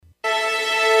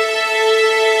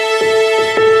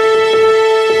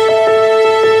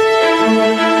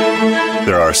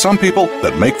are some people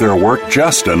that make their work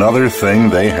just another thing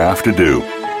they have to do.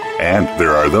 And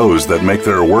there are those that make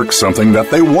their work something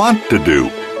that they want to do.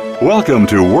 Welcome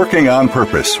to Working on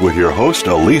Purpose with your host,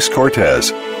 Elise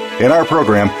Cortez. In our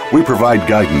program, we provide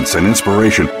guidance and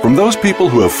inspiration from those people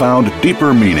who have found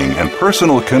deeper meaning and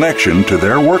personal connection to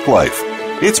their work life.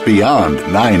 It's beyond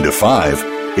 9 to 5.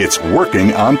 It's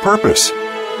working on purpose.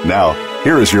 Now,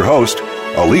 here is your host,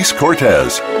 Elise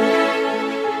Cortez.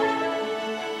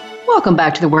 Welcome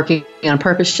back to the Working on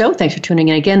Purpose show. Thanks for tuning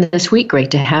in again this week. Great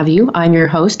to have you. I'm your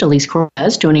host, Elise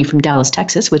Cortez, joining from Dallas,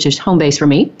 Texas, which is home base for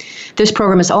me. This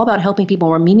program is all about helping people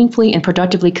more meaningfully and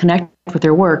productively connect with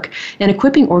their work and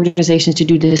equipping organizations to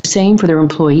do the same for their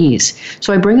employees.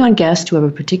 So I bring on guests who have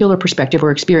a particular perspective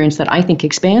or experience that I think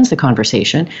expands the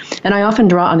conversation, and I often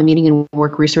draw on the meaning and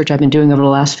work research I've been doing over the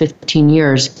last 15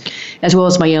 years, as well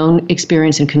as my own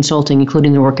experience in consulting,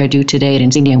 including the work I do today at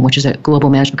Insigniam, which is a global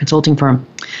management consulting firm.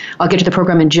 I'll get to the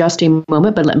program in just a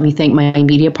moment, but let me thank my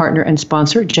media partner and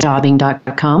sponsor,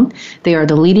 Jobing.com. They are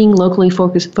the leading locally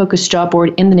focused job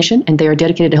board in the nation, and they are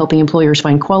dedicated to helping employers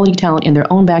find quality talent in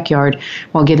their own backyard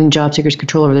while giving job seekers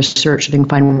control over their search so they can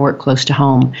find work close to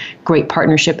home. Great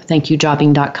partnership. Thank you,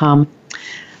 Jobing.com.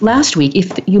 Last week,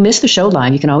 if you missed the show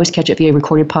live, you can always catch it via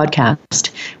recorded podcast.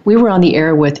 We were on the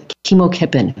air with Kimo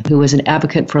Kippen, who is an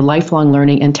advocate for lifelong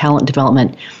learning and talent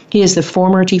development. He is the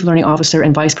former Chief Learning Officer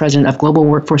and Vice President of Global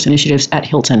Workforce Initiatives at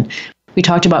Hilton. We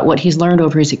talked about what he's learned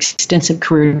over his extensive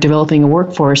career developing a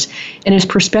workforce and his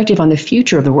perspective on the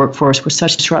future of the workforce with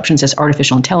such disruptions as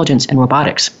artificial intelligence and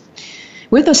robotics.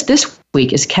 With us this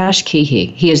week is Kash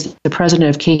Kehi. He is the president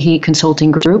of Kehi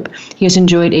Consulting Group. He has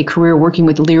enjoyed a career working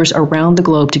with leaders around the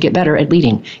globe to get better at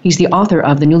leading. He's the author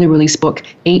of the newly released book,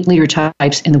 8 Leader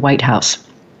Types in the White House.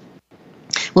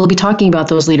 We'll be talking about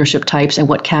those leadership types and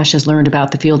what Kash has learned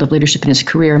about the field of leadership in his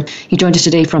career. He joins us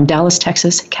today from Dallas,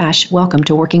 Texas. Kash, welcome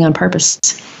to Working on Purpose.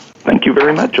 Thank you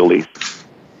very much, Elise.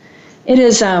 It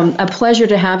is a pleasure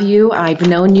to have you. I've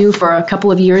known you for a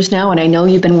couple of years now, and I know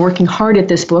you've been working hard at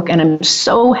this book, and I'm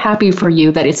so happy for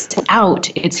you that it's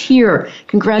out. It's here.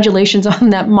 Congratulations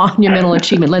on that monumental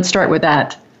achievement. Let's start with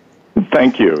that.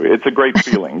 Thank you. It's a great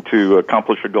feeling to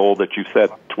accomplish a goal that you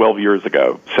set 12 years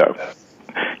ago. So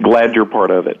glad you're part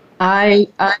of it.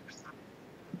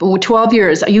 12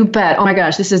 years, you bet. Oh my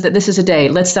gosh, this is a day.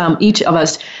 Let's each of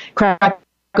us crack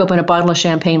open a bottle of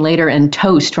champagne later and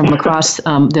toast from across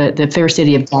the fair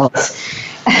city of Dallas.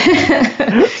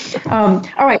 All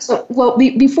right. So,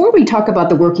 before we talk about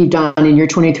the work you've done in your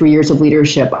 23 years of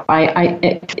leadership,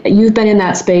 you've been in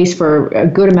that space for a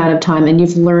good amount of time, and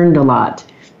you've learned a lot.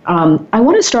 I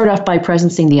want to start off by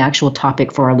presenting the actual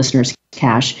topic for our listeners,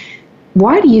 Kash.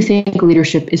 Why do you think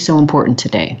leadership is so important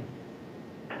today?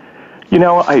 You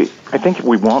know, I think if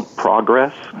we want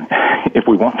progress, if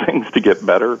we want things to get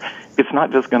better, it's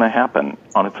not just going to happen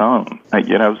on its own.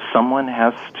 Someone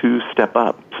has to step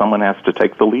up. Someone has to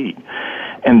take the lead.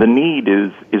 And the need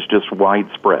is just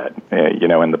widespread.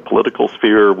 In the political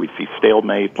sphere, we see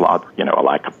stalemate, a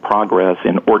lack of progress.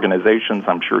 In organizations,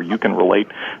 I'm sure you can relate,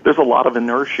 there's a lot of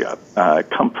inertia,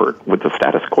 comfort with the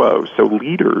status quo. So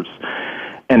leaders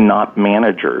and not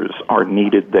managers are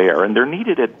needed there, and they're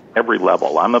needed at every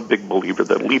level. I'm a big believer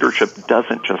that leadership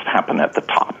doesn't just happen at the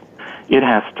top. It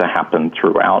has to happen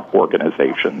throughout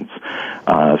organizations,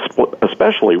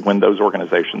 especially when those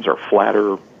organizations are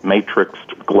flatter,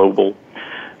 matrixed, global.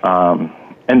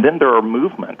 And then there are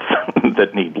movements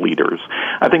that need leaders.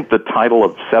 I think the title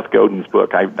of Seth Godin's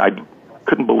book, I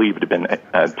couldn't believe it had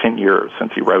been 10 years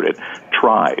since he wrote it,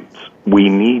 Tribes, We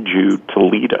Need You to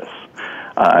Lead Us.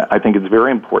 I think it's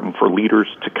very important for leaders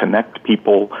to connect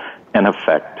people and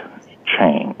affect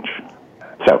change.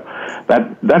 So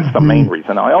that's the main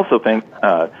reason. I also think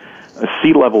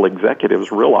C-level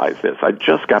executives realize this. I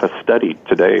just got a study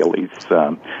today, Elise,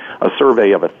 a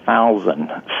survey of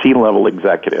 1,000 C-level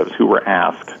executives who were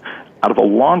asked, out of a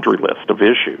laundry list of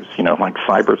issues, like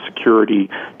cybersecurity,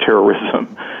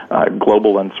 terrorism,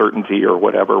 global uncertainty, or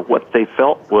whatever, what they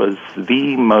felt was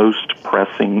the most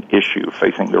pressing issue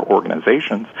facing their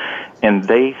organizations, and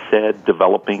they said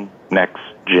developing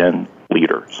next-gen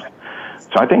leaders.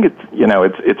 So I think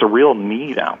it's a real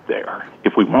need out there.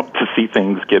 If we want to see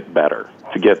things get better,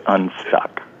 to get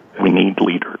unstuck, we need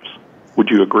leaders. Would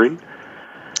you agree?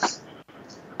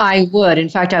 I would. In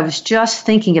fact, I was just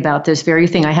thinking about this very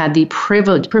thing. I had the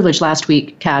privilege last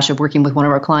week, Kash, of working with one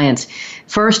of our clients.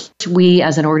 First, we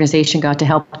as an organization got to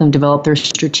help them develop their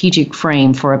strategic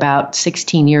frame for about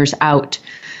 16 years out.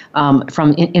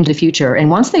 into the future. And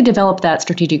once they developed that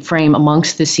strategic frame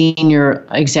amongst the senior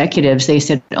executives, they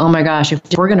said, oh my gosh, if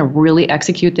we're going to really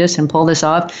execute this and pull this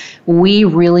off, we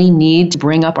really need to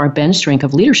bring up our bench strength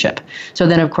of leadership. So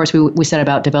then, of course, we set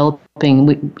about developing,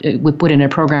 we put in a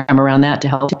program around that to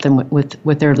help them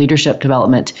with their leadership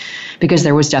development, because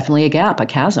there was definitely a gap, a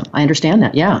chasm. I understand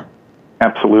that, yeah.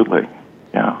 Absolutely,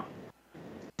 yeah.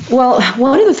 Well,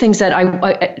 one of the things that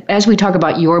as we talk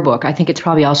about your book, I think it's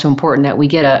probably also important that we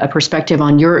get a perspective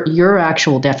on your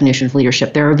actual definition of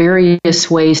leadership. There are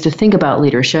various ways to think about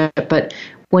leadership, but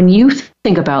when you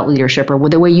think about leadership, or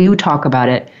the way you talk about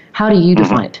it, how do you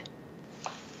define it?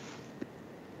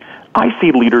 I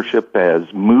see leadership as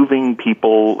moving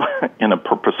people in a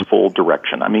purposeful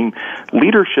direction. I mean,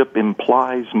 leadership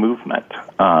implies movement.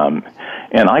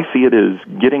 And I see it as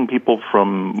getting people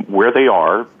from where they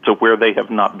are to where they have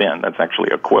not been. That's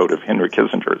actually a quote of Henry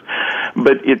Kissinger's.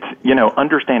 But it's,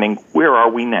 understanding where are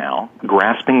we now,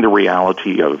 grasping the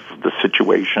reality of the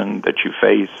situation that you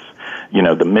face,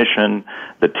 the mission,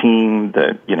 the team,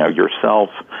 yourself,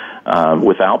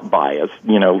 without bias,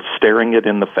 staring it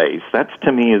in the face. That's,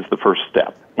 to me, is the first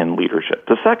step in leadership.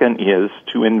 The second is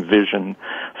to envision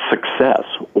success.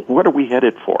 What are we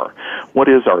headed for? What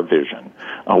is our vision?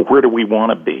 Where do we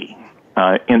want to be?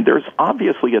 And there's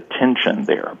obviously a tension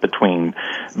there between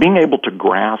being able to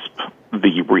grasp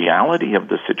the reality of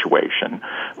the situation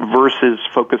versus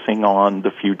focusing on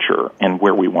the future and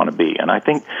where we want to be. And I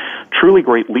think truly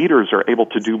great leaders are able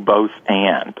to do both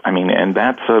and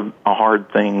that's a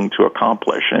hard thing to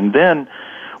accomplish. And then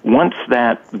once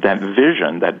that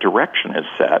vision, that direction is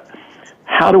set,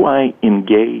 how do I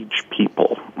engage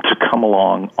people to come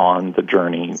along on the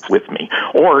journey with me?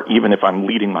 Or even if I'm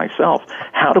leading myself,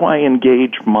 how do I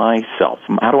engage myself?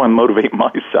 How do I motivate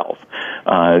myself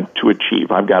to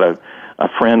achieve? I've got a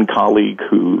friend, colleague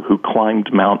who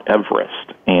climbed Mount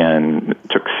Everest and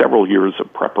took several years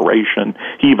of preparation.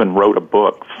 He even wrote a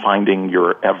book, Finding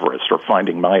Your Everest, or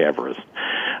Finding My Everest.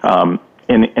 And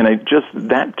it just,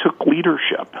 that took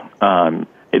leadership.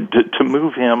 To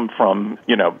move him from,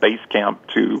 base camp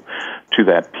to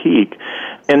that peak.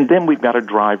 And then we've got to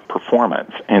drive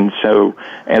performance. And so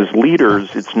as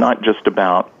leaders, it's not just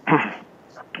about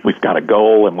we've got a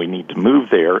goal and we need to move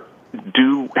there.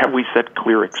 Have we set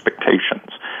clear expectations?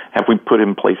 Have we put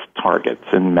in place targets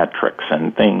and metrics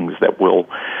and things that will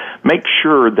make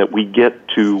sure that we get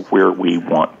to where we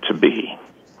want to be?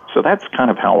 So that's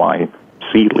kind of how I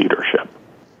see leadership.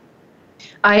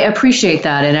 I appreciate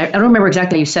that, and I don't remember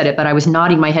exactly how you said it, but I was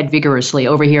nodding my head vigorously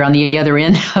over here on the other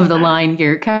end of the line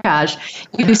here, Cash.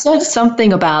 You said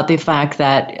something about the fact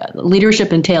that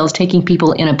leadership entails taking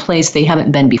people in a place they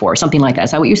haven't been before, something like that.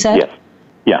 Is that what you said? Yes.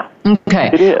 Yeah. Okay.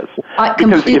 It is.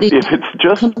 Because if it's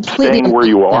just staying where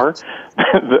you are,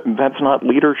 that's not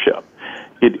leadership.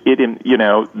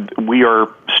 We are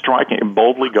striking,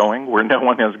 boldly going where no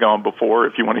one has gone before,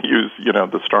 if you want to use,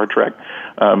 the Star Trek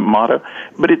motto.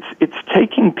 But it's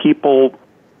taking people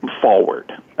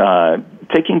forward,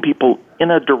 taking people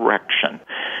in a direction.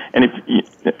 And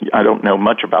I don't know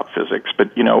much about physics,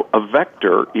 but, a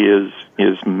vector is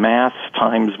mass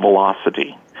times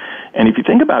velocity. And if you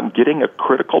think about getting a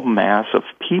critical mass of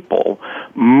people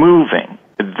moving,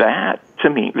 that, to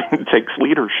me, takes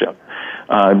leadership.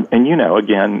 And,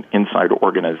 again, inside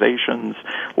organizations,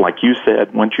 like you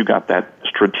said, once you got that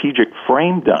strategic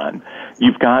frame done,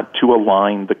 you've got to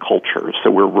align the culture.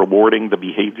 So we're rewarding the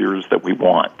behaviors that we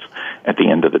want at the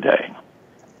end of the day.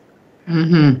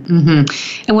 Mm-hmm,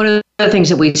 mm-hmm. And one of the things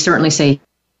that we certainly say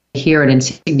here at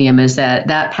Insigniam is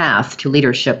that path to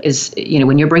leadership is,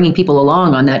 when you're bringing people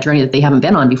along on that journey that they haven't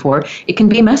been on before, it can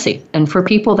be messy. And for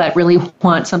people that really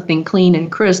want something clean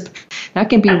and crisp, that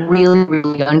can be really,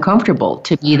 really uncomfortable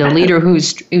to be the leader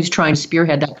who's trying to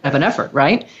spearhead that kind of an effort,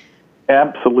 right?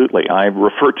 Absolutely. I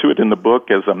refer to it in the book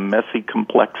as a messy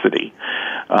complexity.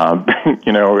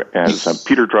 As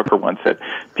Peter Drucker once said,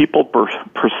 people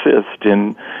persist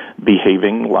in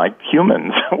behaving like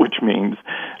humans, which means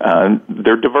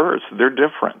they're diverse, they're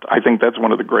different. I think that's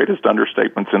one of the greatest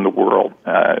understatements in the world,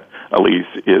 Elise,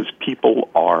 is people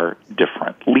are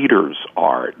different. Leaders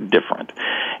are different.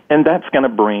 And that's going to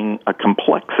bring a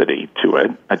complexity to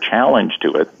it, a challenge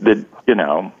to it that,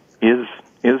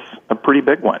 is a pretty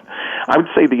big one. I would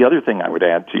say the other thing I would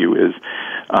add to you is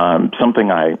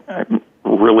something I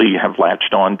really have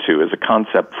latched on to is a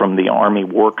concept from the Army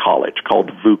War College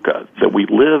called VUCA, that we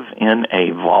live in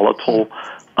a volatile,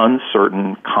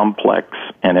 uncertain, complex,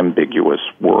 and ambiguous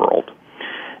world.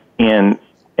 And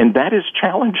that is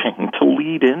challenging to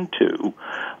lead into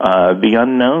the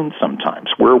unknown sometimes,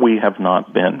 where we have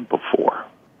not been before.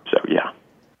 So, yeah.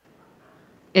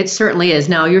 It certainly is.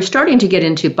 Now, you're starting to get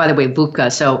into, by the way,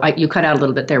 VUCA. So you cut out a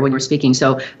little bit there when you were speaking.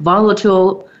 So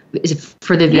volatile is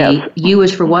for the V. Yes. U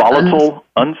is for what? Volatile,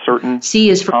 uncertain, C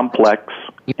is for complex,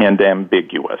 and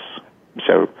ambiguous.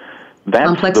 So that's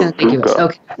complex the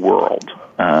VUCA world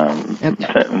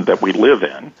that we live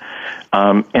in,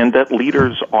 and that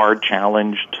leaders are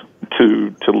challenged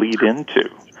to lead into.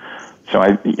 So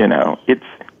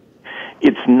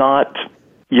it's not,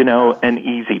 an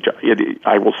easy job.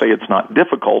 I will say it's not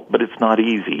difficult, but it's not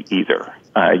easy either.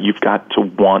 You've got to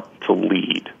want to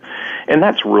lead. And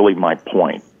that's really my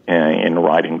point in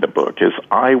writing the book, is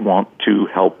I want to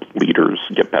help leaders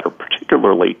get better,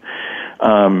 particularly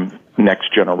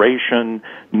next generation,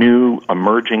 new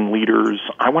emerging leaders.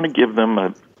 I want to give them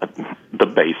the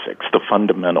basics, the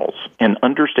fundamentals, and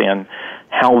understand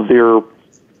how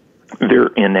their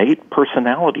innate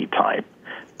personality type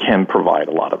can provide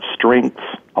a lot of strengths,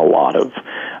 a lot of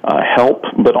help,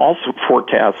 but also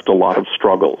forecast a lot of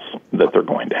struggles that they're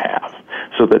going to have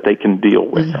so that they can deal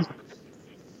with them.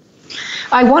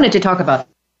 I wanted to talk about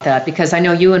that because I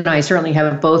know you and I certainly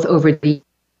have both over the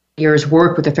years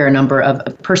worked with a fair number of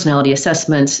personality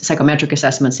assessments, psychometric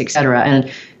assessments, et cetera. And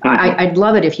I'd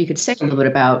love it if you could say a little bit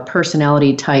about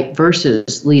personality type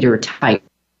versus leadership type.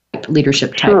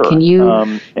 Sure. Can you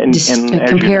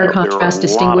compare, contrast,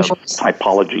 distinguish? There are a lot of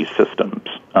typology systems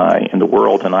in the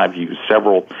world, and I've used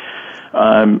several.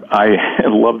 I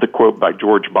love the quote by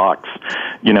George Box,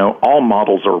 all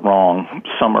models are wrong,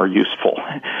 some are useful.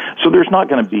 So there's not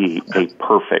going to be a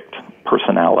perfect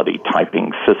personality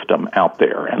typing system out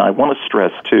there. And I want to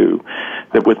stress, too,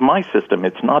 that with my system,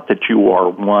 it's not that you are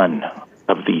one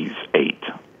of these 8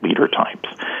 leader types.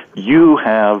 You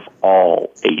have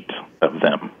all 8 of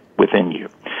them within you.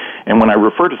 And when I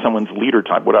refer to someone's leader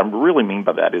type, what I really mean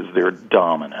by that is their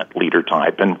dominant leader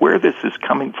type. And where this is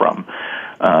coming from,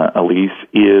 Elise,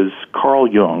 is Carl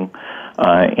Jung,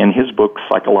 in his book,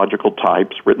 Psychological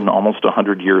Types, written almost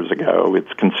 100 years ago.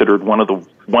 It's considered one of the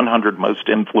 100 most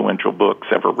influential books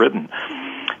ever written.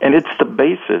 And it's the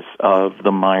basis of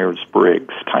the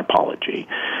Myers-Briggs typology.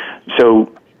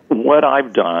 So what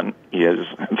I've done is,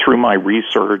 through my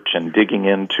research and digging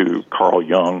into Carl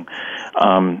Jung,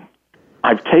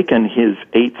 I've taken his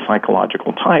 8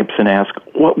 psychological types and asked,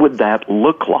 what would that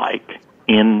look like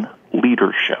in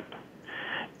leadership?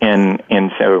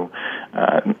 And so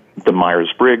the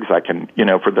Myers-Briggs, I can,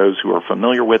 for those who are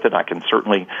familiar with it, I can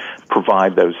certainly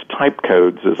provide those type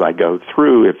codes as I go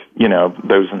through if,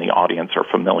 those in the audience are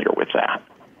familiar with that.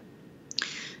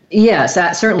 Yes,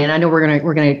 certainly. And I know we're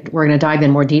going to dive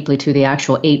in more deeply to the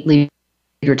actual 8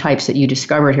 leader types that you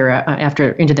discovered here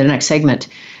into the next segment.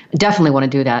 Definitely want to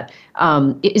do that.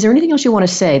 Is there anything else you want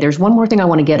to say? There's one more thing I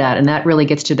want to get at, and that really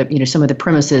gets to the some of the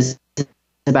premises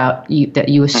about that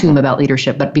you assume about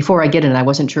leadership. But before I get into it, I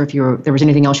wasn't sure if there was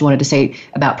anything else you wanted to say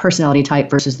about personality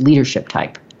type versus leadership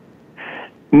type.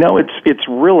 No, it's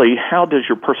really, how does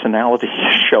your personality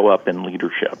show up in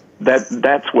leadership?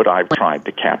 That's what I've tried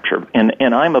to capture. And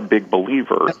I'm a big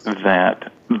believer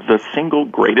that the single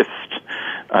greatest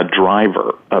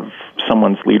driver of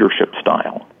someone's leadership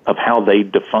style, of how they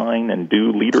define and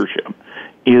do leadership,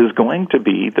 is going to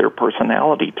be their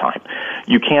personality type.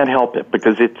 You can't help it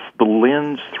because it's the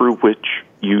lens through which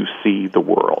you see the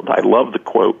world. I love the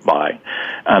quote by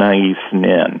Anais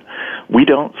Nin. We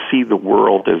don't see the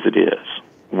world as it is.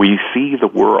 We see the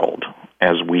world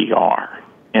as we are.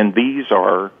 And these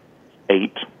are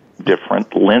 8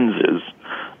 different lenses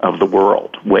of the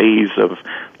world, ways of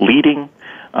leading,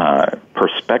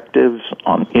 perspectives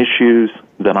on issues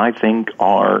that I think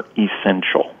are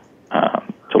essential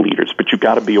to leaders. But you've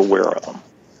got to be aware of them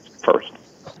first.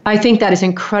 I think that is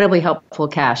incredibly helpful,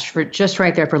 Cash, for just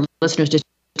right there for listeners to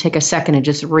take a second and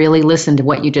just really listen to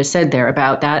what you just said there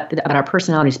about our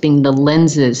personalities being the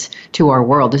lenses to our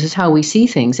world. This is how we see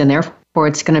things, and therefore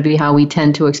it's going to be how we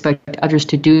tend to expect others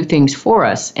to do things for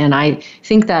us. And I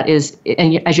think that is,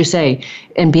 and as you say,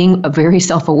 and being very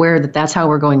self-aware that that's how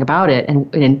we're going about it,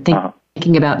 and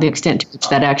thinking about the extent to which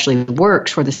that actually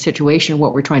works for the situation,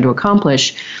 what we're trying to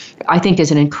accomplish, I think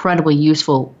is an incredibly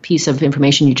useful piece of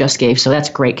information you just gave. So that's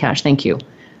great, Cash. Thank you.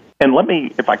 And let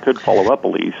me, if I could follow up,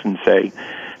 Elise, and say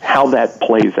how that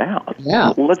plays out.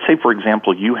 Yeah. Let's say, for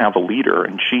example, you have a leader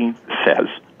and she says,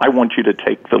 I want you to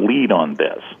take the lead on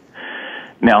this.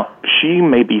 Now, she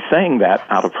may be saying that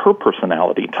out of her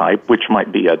personality type, which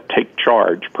might be a take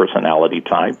charge personality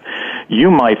type.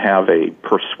 You might have a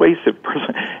persuasive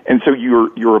person. And so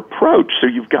your approach, so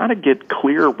you've got to get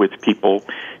clear with people.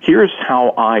 Here's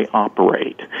how I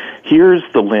operate. Here's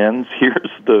the lens. Here's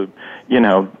the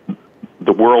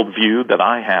worldview that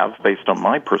I have based on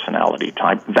my personality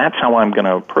type. That's how I'm going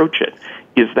to approach it.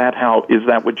 Is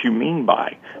that what you mean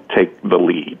by take the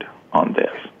lead on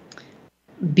this?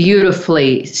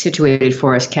 Beautifully situated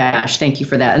for us, Cash. Thank you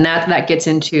for that. And that gets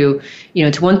into,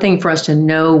 it's one thing for us to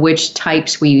know which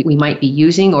types we might be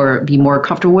using or be more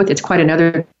comfortable with. It's quite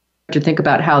another to think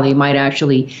about how they might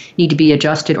actually need to be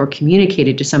adjusted or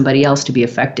communicated to somebody else to be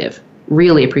effective.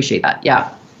 Really appreciate that.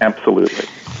 Yeah. Absolutely.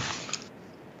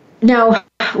 Now,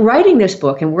 writing this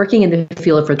book and working in the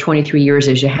field for 23 years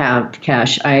as you have,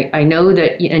 Cash, I know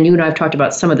that, and you and I have talked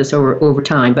about some of this over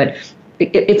time, but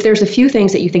if there's a few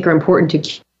things that you think are important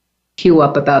to cue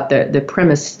up about the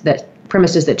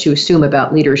premises that you assume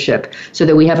about leadership, so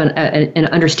that we have an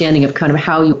understanding of kind of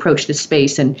how you approach this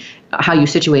space and how you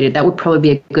situate it, that would probably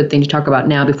be a good thing to talk about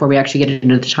now before we actually get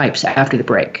into the types after the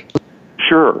break.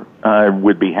 Sure, I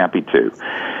would be happy to.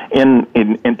 And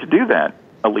to do that,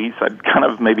 Elise, I'd kind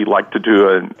of maybe like to do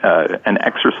an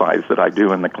exercise that I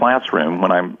do in the classroom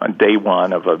when I'm on day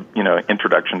one of a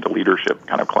introduction to leadership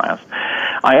kind of class.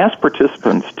 I ask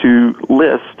participants to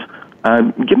list,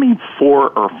 give me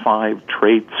 4 or 5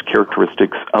 traits,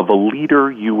 characteristics of a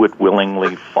leader you would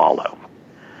willingly follow.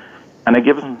 And I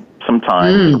give them some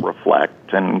time to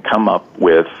reflect and come up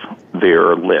with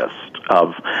their list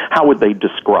of how would they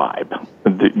describe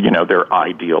their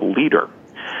ideal leader.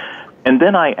 And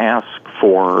then I ask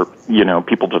for,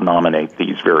 people to nominate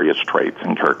these various traits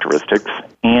and characteristics.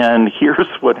 And here's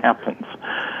what happens.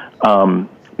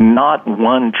 Not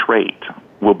one trait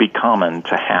will be common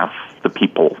to half the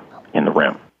people in the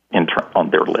room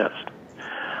on their list.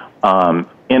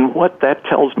 And what that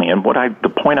tells me, and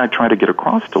the point I try to get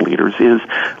across to leaders is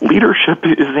leadership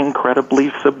is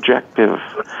incredibly subjective.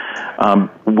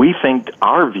 We think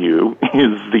our view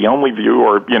is the only view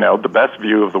or, the best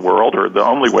view of the world or the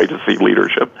only way to see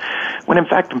leadership, when in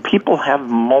fact people have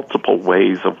multiple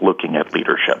ways of looking at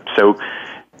leadership. So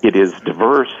it is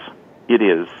diverse, it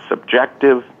is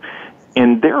subjective,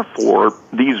 and therefore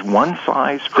these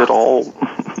one-size-fit-all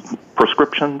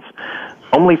prescriptions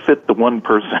only fit the one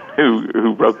person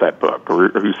who wrote that book or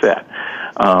who said.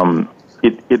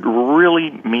 It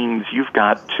really means you've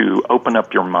got to open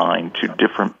up your mind to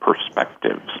different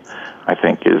perspectives, I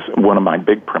think, is one of my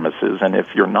big premises. And if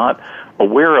you're not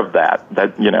aware of that,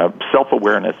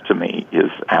 self-awareness to me is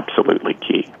absolutely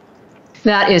key.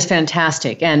 That is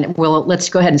fantastic. And let's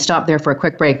go ahead and stop there for a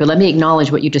quick break. But let me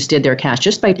acknowledge what you just did there, Cash,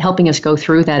 just by helping us go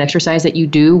through that exercise that you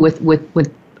do with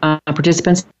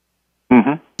participants.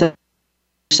 Mm-hmm.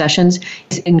 Sessions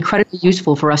is incredibly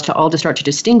useful for us to all to start to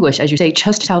distinguish, as you say,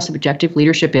 just how subjective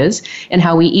leadership is and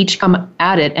how we each come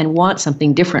at it and want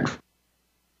something different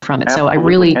from it. Absolutely. So I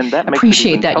really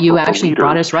appreciate that you actually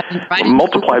brought us right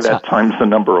multiply that times the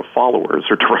number of followers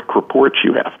or direct reports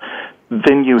you have.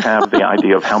 Then you have the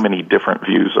idea of how many different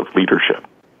views of leadership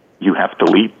you have to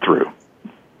lead through.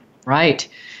 Right.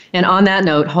 And on that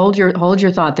note, hold your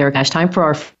thought there, Cash. Time for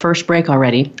our first break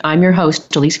already. I'm your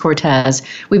host, Elise Cortez.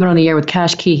 We've been on the air with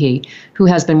Cash Keehee, who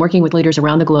has been working with leaders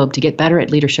around the globe to get better at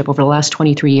leadership over the last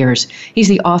 23 years. He's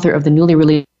the author of the newly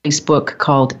released book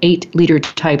called 8 Leader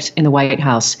Types in the White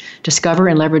House. Discover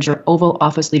and leverage your Oval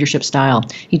Office leadership style.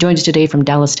 He joins us today from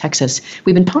Dallas, Texas.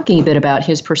 We've been talking a bit about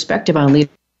his perspective on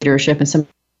leadership and some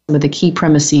of the key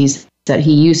premises that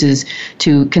he uses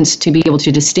to be able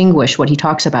to distinguish what he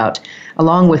talks about,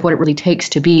 along with what it really takes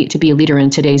to be a leader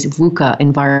in today's VUCA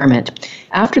environment.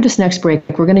 After this next break,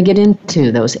 we're going to get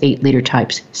into those 8 leader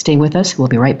types. Stay with us. We'll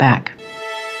be right back.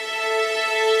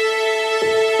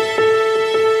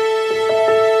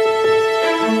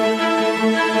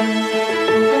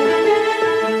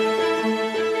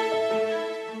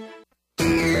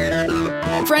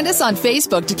 Friend us on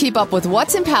Facebook to keep up with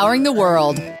what's empowering the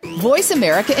world. Voice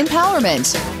America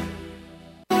Empowerment.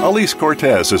 Elise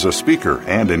Cortez is a speaker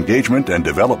and engagement and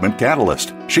development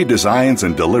catalyst. She designs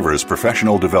and delivers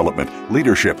professional development,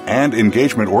 leadership, and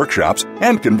engagement workshops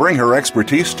and can bring her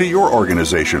expertise to your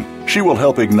organization. She will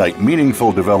help ignite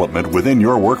meaningful development within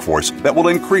your workforce that will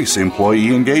increase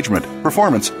employee engagement,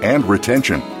 performance, and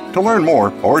retention. To learn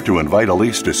more or to invite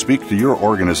Elise to speak to your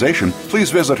organization,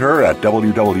 please visit her at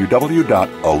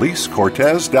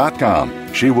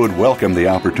www.elisecortez.com. She would welcome the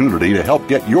opportunity to help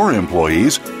get your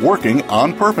employees working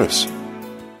on purpose.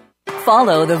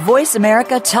 Follow the Voice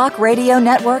America Talk Radio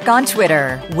Network on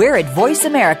Twitter. We're at Voice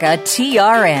America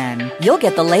TRN. You'll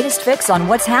get the latest fix on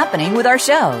what's happening with our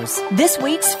shows, this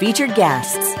week's featured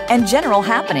guests, and general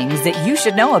happenings that you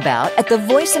should know about at the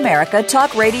Voice America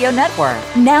Talk Radio Network.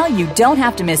 Now you don't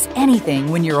have to miss anything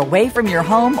when you're away from your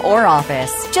home or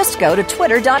office. Just go to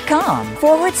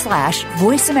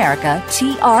twitter.com/Voice America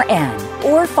TRN.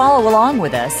 or follow along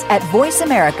with us at Voice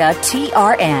America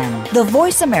TRN, the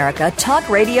Voice America Talk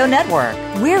Radio Network.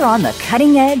 We're on the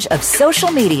cutting edge of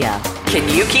social media. Can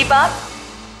you keep up?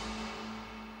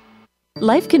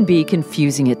 Life can be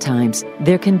confusing at times.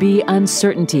 There can be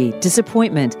uncertainty,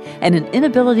 disappointment, and an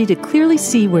inability to clearly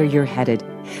see where you're headed.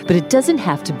 But it doesn't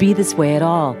have to be this way at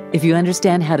all if you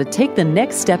understand how to take the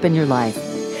next step in your life.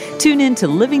 Tune in to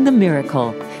Living the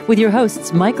Miracle with your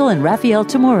hosts Michael and Raphael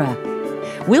Tamura.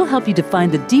 We'll help you to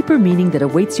find the deeper meaning that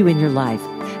awaits you in your life,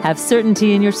 have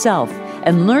certainty in yourself,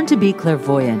 and learn to be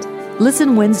clairvoyant.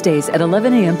 Listen Wednesdays at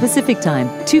 11 a.m. Pacific Time,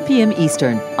 2 p.m.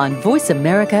 Eastern on Voice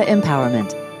America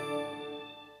Empowerment.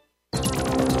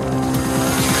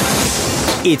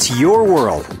 It's your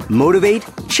world. Motivate,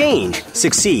 change,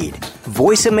 succeed.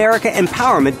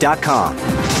 VoiceAmericaEmpowerment.com.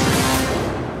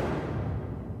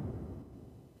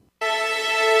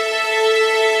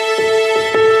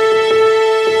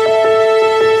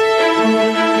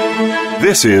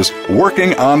 This is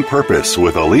Working on Purpose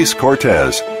with Elise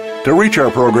Cortez. To reach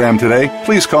our program today,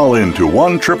 please call in to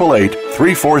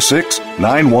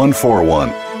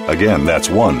 1-888-346-9141. Again, that's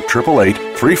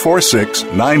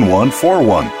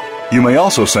 1-888-346-9141. You may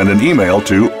also send an email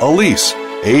to Elise,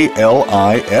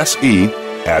 A-L-I-S-E,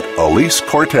 at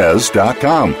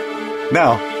EliseCortez.com.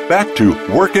 Now, back to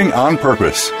Working on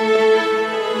Purpose.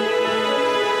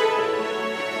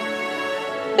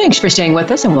 Thanks for staying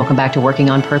with us, and welcome back to Working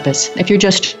on Purpose. If you're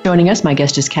just joining us, my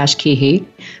guest is Cash Keehee,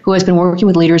 who has been working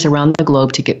with leaders around the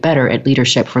globe to get better at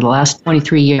leadership for the last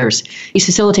 23 years. He's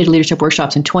facilitated leadership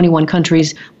workshops in 21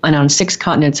 countries and on 6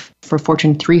 continents for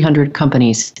Fortune 300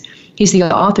 companies. He's the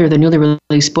author of the newly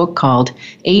released book called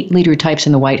 8 Leader Types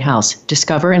in the White House.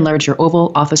 Discover and leverage your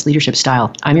Oval Office leadership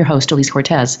style. I'm your host, Elise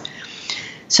Cortez.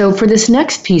 So for this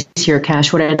next piece here,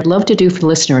 Cash, what I'd love to do for the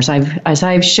listeners, as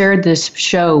I've shared this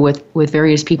show with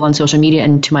various people on social media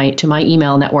and to my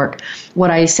email network,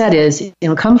 what I said is,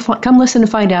 come listen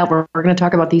and find out. We're going to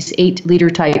talk about these 8 leader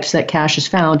types that Cash has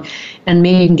found, and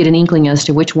maybe you can get an inkling as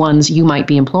to which ones you might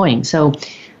be employing. So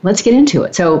let's get into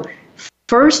it. So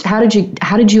first, how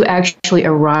did you actually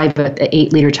arrive at the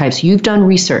 8 leader types? You've done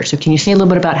research, so can you say a little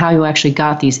bit about how you actually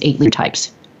got these 8 leader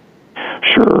types?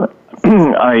 Sure.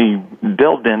 I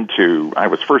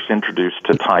was first introduced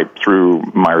to type through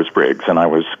Myers-Briggs, and I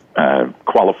was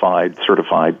qualified,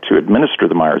 certified to administer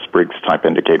the Myers-Briggs type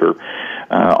indicator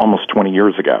almost 20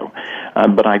 years ago.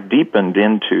 But I deepened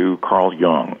into Carl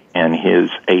Jung and his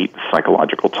 8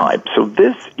 psychological types. So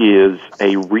this is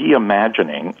a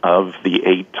reimagining of the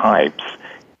 8 types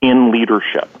in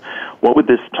leadership. What would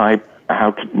this type,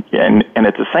 and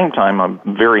at the same time, I'm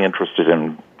very interested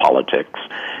in politics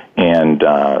and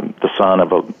the son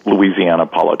of a Louisiana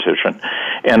politician.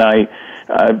 And I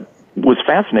was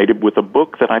fascinated with a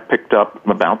book that I picked up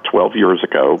about 12 years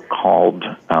ago called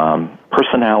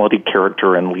Personality,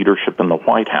 Character, and Leadership in the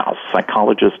White House.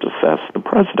 Psychologists Assess the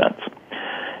Presidents.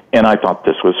 And I thought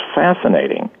this was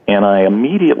fascinating. And I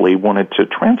immediately wanted to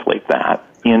translate that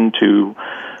into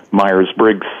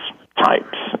Myers-Briggs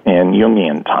types and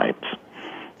Jungian types.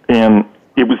 And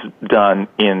it was done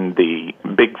in the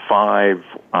Big Five,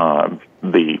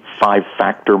 the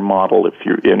 5-factor model, if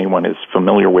anyone is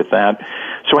familiar with that.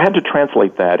 So I had to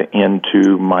translate that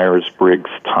into Myers-Briggs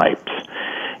types.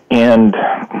 And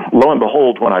lo and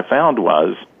behold, what I found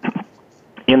was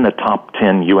in the top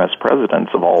 10 U.S.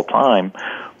 presidents of all time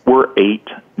were 8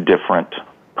 different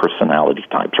personality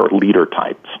types, or leader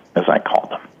types, as I call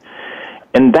them.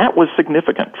 And that was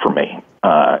significant for me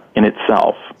in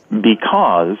itself,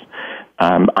 because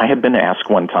I had been asked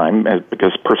one time,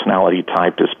 because personality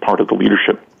type is part of the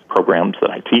leadership programs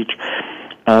that I teach,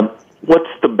 what's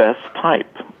the best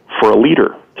type for a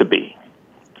leader to be?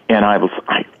 And I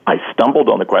stumbled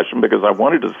on the question because I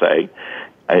wanted to say,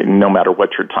 no matter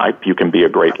what your type, you can be a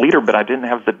great leader, but I didn't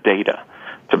have the data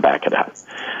to back it up.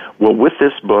 Well, with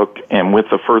this book and with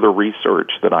the further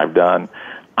research that I've done,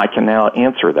 I can now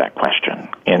answer that question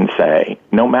and say,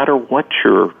 no matter what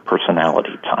your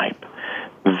personality type,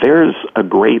 there's a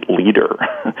great leader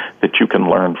that you can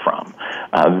learn from.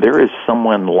 There is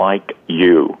someone like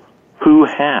you who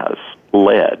has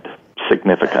led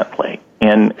significantly.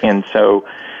 And so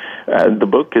the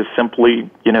book is simply,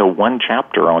 one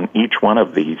chapter on each one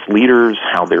of these leaders,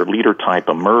 how their leader type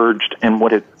emerged, and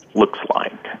what it looks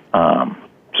like.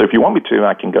 So if you want me to,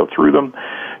 I can go through them.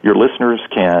 Your listeners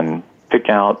can pick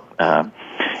out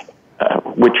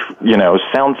which,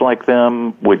 sounds like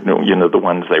them, the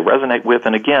ones they resonate with.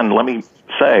 And again, let me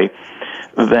say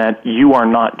that you are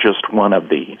not just one of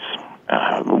these.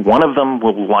 One of them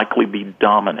will likely be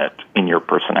dominant in your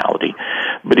personality.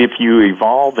 But if you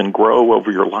evolve and grow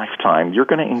over your lifetime, you're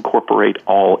going to incorporate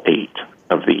all 8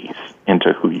 of these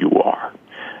into who you are,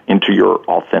 into your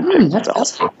authentic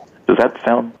self. Does that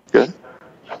sound good?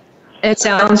 It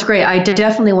sounds great. I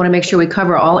definitely want to make sure we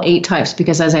cover all 8 types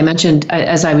because, as I mentioned,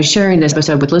 as I was sharing this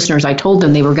episode with listeners, I told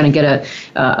them they were going to get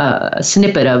a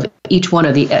snippet of each one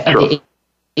of the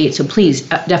 8. So please,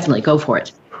 definitely go for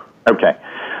it. Okay.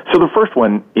 So the first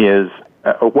one is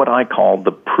what I call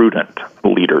the prudent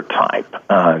leader type.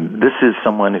 This is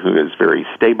someone who is very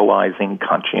stabilizing,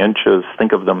 conscientious.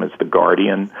 Think of them as the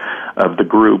guardian of the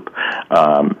group.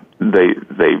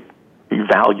 They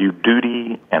value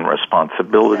duty and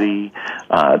responsibility,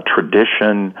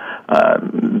 tradition.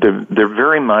 They're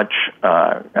very much,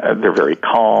 they're very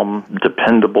calm,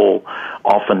 dependable,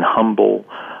 often humble,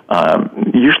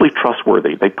 usually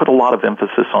trustworthy. They put a lot of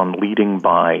emphasis on leading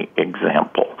by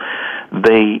example.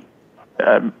 They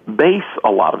base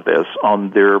a lot of this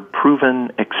on their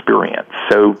proven experience.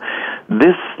 So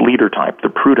this leader type, the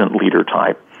prudent leader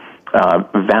type,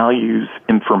 values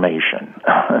information,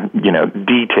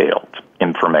 detailed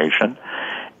information,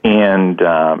 and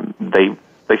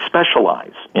they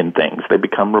specialize in things. They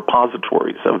become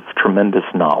repositories of tremendous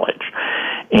knowledge.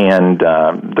 And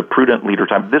the prudent leader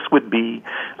type, this would be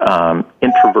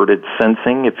introverted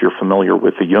sensing, if you're familiar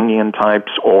with the Jungian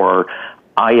types, or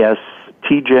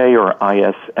ISTJ or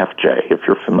ISFJ, if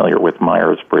you're familiar with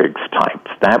Myers-Briggs types.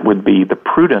 That would be the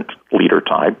prudent leader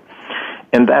type,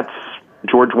 and that's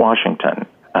George Washington,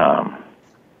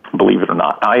 believe it or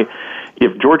not.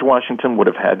 If George Washington would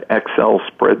have had Excel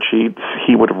spreadsheets,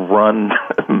 he would have run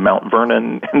Mount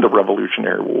Vernon in the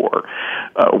Revolutionary War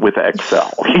with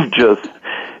Excel.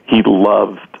 He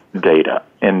loved data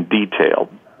and detailed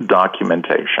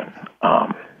documentation.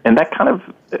 And that kind of,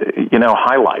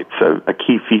 highlights a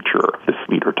key feature of this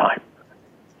leader type.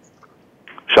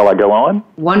 Shall I go on?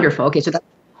 Wonderful. Okay, so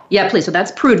please. So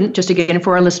that's prudent. Just again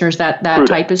for our listeners, that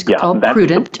type is called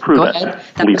prudent. Go ahead.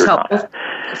 That was helpful.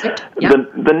 Perfect. Yeah.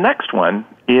 The next one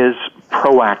is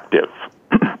proactive.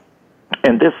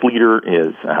 And this leader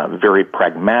is very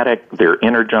pragmatic. They're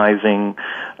energizing,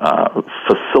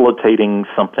 facilitating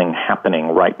something happening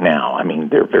right now. I mean,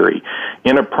 they're very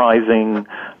enterprising,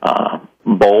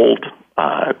 bold.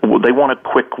 They want a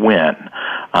quick win.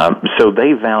 So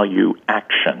they value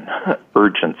action,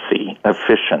 urgency,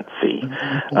 efficiency,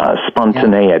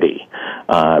 spontaneity,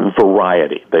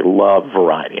 variety. They love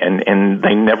variety. And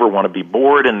they never want to be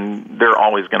bored, and they're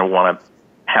always going to want to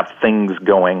have things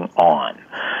going on.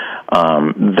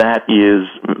 That is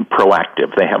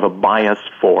proactive. They have a bias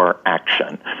for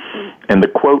action. And the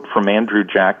quote from Andrew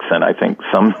Jackson, I think,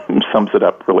 sums it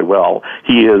up really well.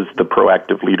 He is the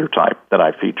proactive leader type that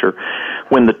I feature.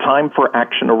 When the time for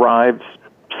action arrives,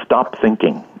 stop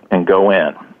thinking and go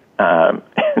in.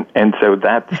 And so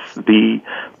that's the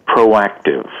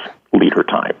proactive leader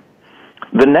type.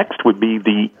 The next would be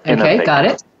the innovative. Okay, got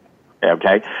it.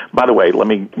 Okay. By the way, let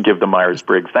me give the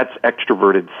Myers-Briggs. That's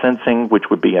extroverted sensing,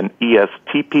 which would be an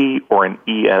ESTP or an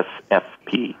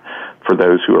ESFP for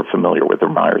those who are familiar with the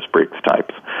Myers-Briggs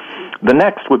types. The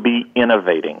next would be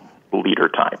innovating leader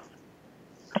type.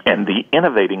 And the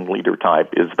innovating leader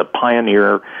type is the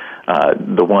pioneer,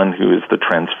 the one who is the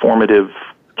transformative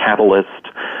catalyst,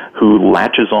 who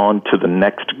latches on to the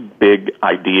next big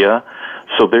idea.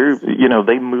 So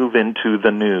they move into the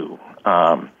new.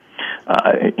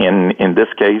 In this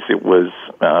case, it was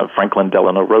Franklin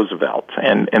Delano Roosevelt.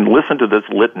 And listen to this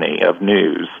litany of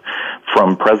news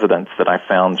from presidents that I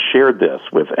found shared this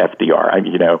with FDR.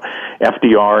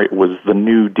 FDR, it was the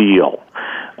New Deal.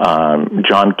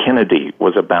 John Kennedy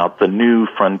was about the new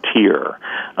frontier.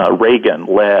 Reagan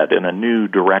led in a new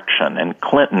direction, and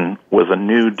Clinton was a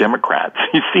new Democrat.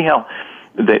 You see how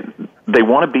they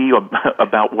want to be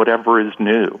about whatever is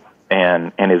new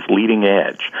and is leading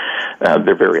edge.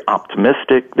 They're very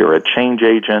optimistic. They're a change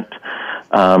agent.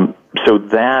 So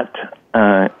that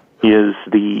is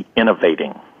the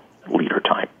innovating leader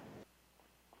type.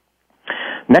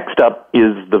 Next up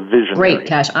is the visionary. Great,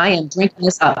 Cash. I am drinking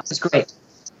this up. It's great.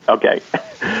 Okay.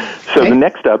 So the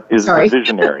next up is the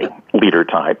visionary leader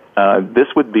type. This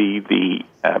would be the,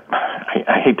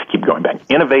 I hate to keep going back.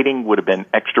 Innovating would have been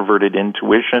extroverted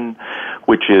intuition,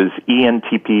 which is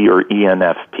ENTP or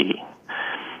ENFP.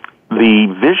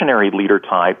 The visionary leader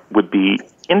type would be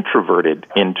introverted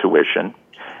intuition,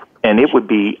 and it would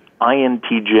be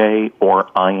INTJ or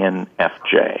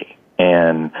INFJ.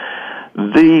 And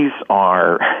these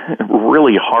are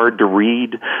really hard to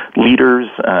read leaders.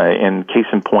 And case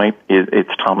in point, it's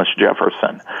Thomas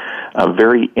Jefferson.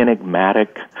 Very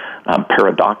enigmatic,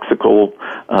 paradoxical,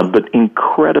 but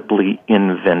incredibly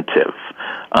inventive.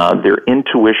 Their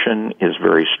intuition is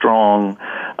very strong,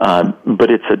 but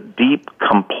it's a deep,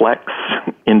 complex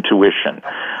intuition.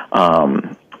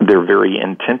 They're very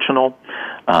intentional.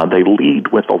 They lead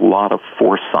with a lot of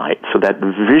foresight. So that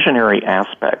visionary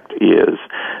aspect is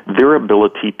their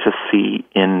ability to see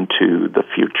into the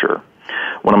future.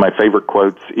 One of my favorite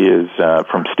quotes is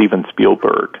from Steven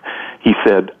Spielberg. He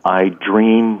said, "I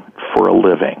dream for a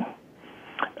living."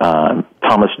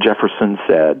 Thomas Jefferson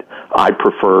said, "I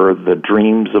prefer the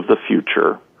dreams of the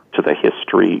future to the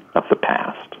history of the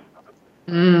past."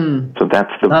 So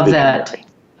that's the visionary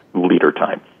leader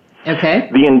type. Okay.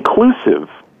 The inclusive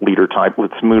leader type,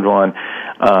 let's move on,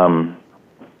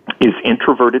 is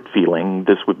introverted feeling.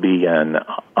 This would be an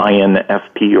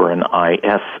INFP or an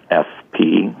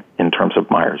ISFP in terms of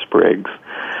Myers-Briggs.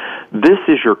 This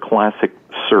is your classic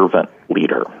servant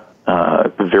leader.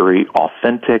 Very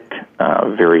authentic,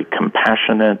 very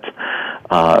compassionate,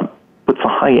 puts a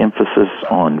high emphasis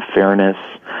on fairness,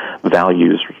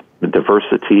 values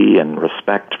diversity and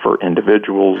respect for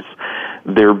individuals.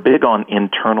 They're big on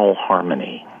internal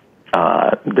harmony.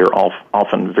 They're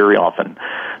very often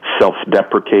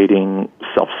self-deprecating,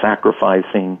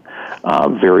 self-sacrificing,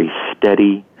 very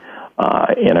steady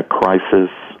in a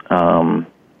crisis.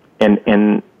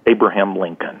 And Abraham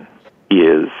Lincoln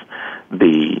is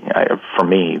for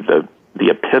me, the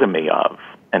epitome of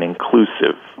an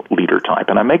inclusive leader type.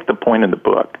 And I make the point in the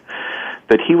book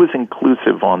that he was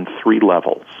inclusive on three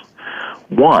levels.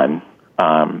 One,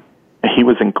 he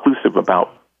was inclusive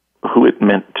about who it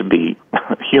meant to be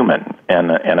human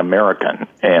and American,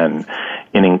 and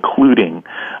in including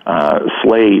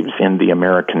slaves in the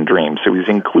American dream. So he's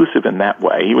inclusive in that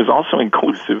way. He was also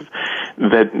inclusive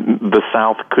that the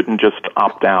South couldn't just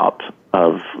opt out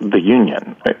of the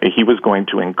Union. He was going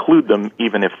to include them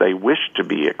even if they wished to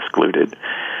be excluded.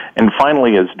 And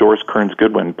finally, as Doris Kearns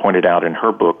Goodwin pointed out in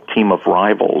her book, Team of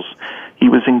Rivals, he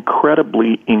was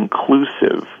incredibly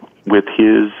inclusive with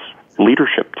his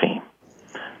leadership team.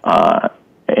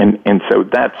 And so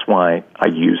that's why I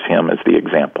use him as the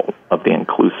example of the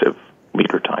inclusive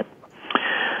leader type.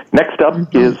 Next up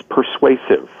is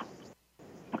persuasive.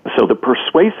 So the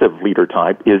persuasive leader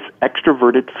type is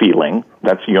extroverted feeling.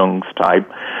 That's Jung's type.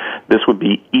 This would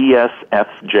be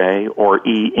ESFJ or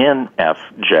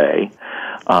ENFJ.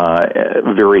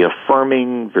 Very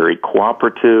affirming, very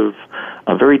cooperative,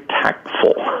 a very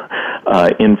tactful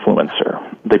influencer.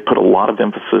 They put a lot of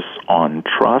emphasis on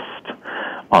trust,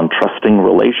 on trusting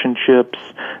relationships.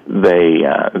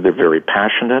 They're very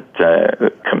passionate,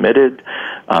 committed.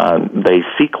 They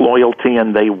seek loyalty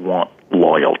and they want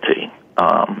loyalty.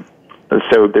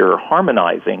 So they're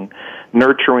harmonizing,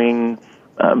 nurturing,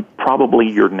 probably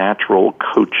your natural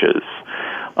coaches,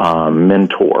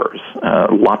 mentors,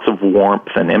 lots of warmth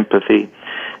and empathy.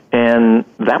 And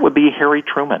that would be Harry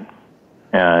Truman.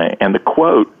 And the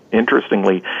quote,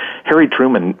 interestingly, Harry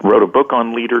Truman wrote a book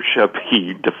on leadership.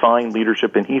 He defined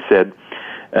leadership, and he said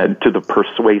to the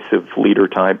persuasive leader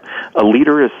type, a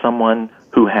leader is someone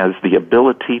who has the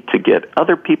ability to get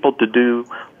other people to do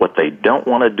what they don't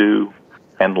want to do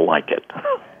and like it.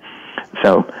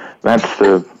 So that's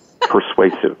the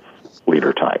persuasive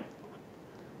leader type.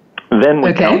 Then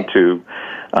we come to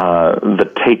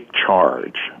the take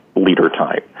charge leader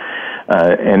type.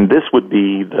 And this would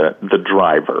be the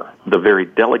driver, the very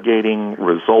delegating,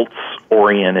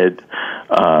 results-oriented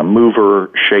mover,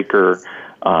 shaker.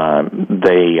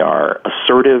 They are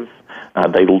assertive.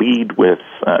 They lead with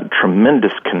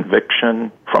tremendous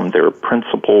conviction from their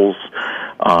principles.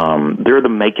 They're the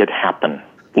make-it-happen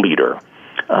leader.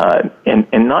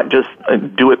 And not just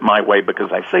do it my way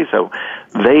because I say so.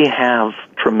 They have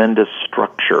tremendous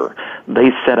structure.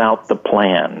 They set out the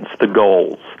plans, the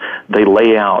goals. They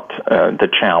lay out the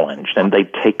challenge, and they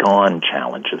take on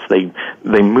challenges. They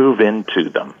move into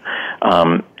them.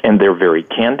 And they're very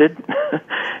candid,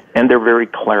 and they're very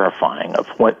clarifying of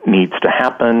what needs to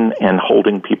happen and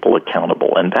holding people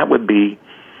accountable. And that would be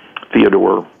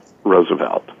Theodore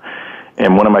Roosevelt.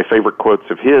 And one of my favorite quotes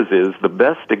of his is, the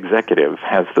best executive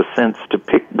has the sense to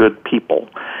pick good people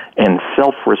and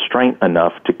self-restraint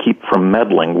enough to keep from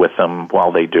meddling with them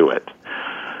while they do it.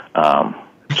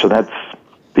 So that's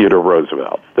Theodore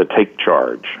Roosevelt, the take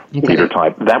charge leader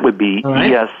type. That would be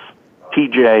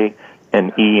ESTJ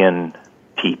and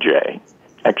ENTJ,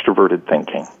 extroverted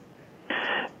thinking.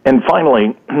 And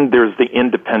finally, there's the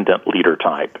independent leader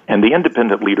type. And the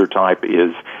independent leader type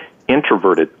is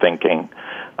introverted thinking,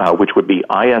 which would be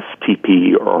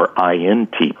ISTP or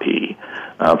INTP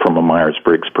from a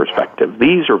Myers-Briggs perspective.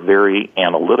 These are very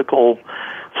analytical,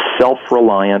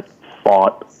 self-reliant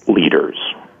thought leaders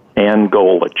and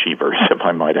goal achievers, if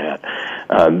I might add.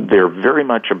 They're very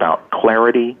much about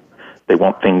clarity. They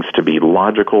want things to be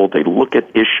logical. They look at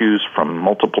issues from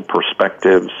multiple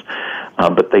perspectives,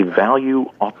 but they value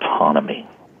autonomy.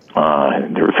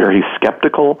 They're very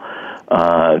skeptical.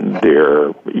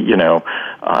 They're,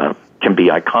 can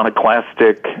be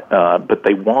iconoclastic, but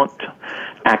they want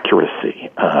accuracy.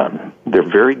 They're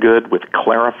very good with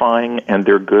clarifying, and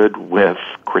they're good with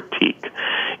critique,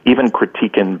 even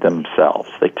critiquing themselves.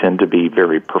 They tend to be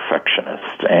very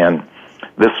perfectionist, and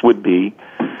this would be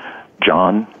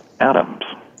John Adams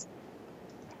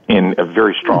in a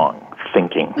very strong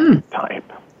thinking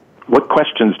type. What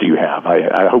questions do you have?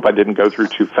 I hope I didn't go through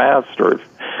too fast, or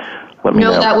let me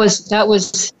know. No, that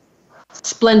was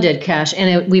splendid, Cash.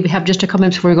 And we have just a couple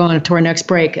minutes before we go on to our next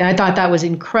break. And I thought that was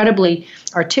incredibly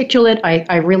articulate.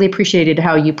 I really appreciated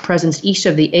how you presenced each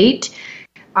of the 8.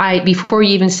 Before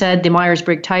you even said the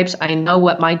Myers-Briggs types, I know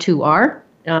what my 2 are.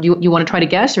 You want to try to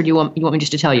guess, or do you want me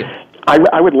just to tell you?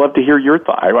 I would love to hear your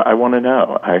thought. I want to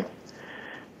know.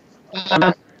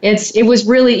 It was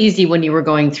really easy when you were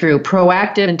going through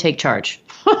proactive and take charge.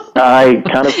 I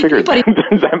kind of figured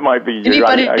that might be you.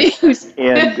 Anybody who's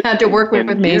had to work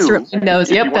with me certainly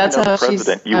knows. Yep, that's how she's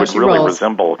You would really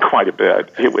resemble quite a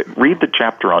bit. Read the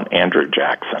chapter on Andrew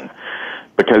Jackson,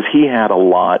 because he had a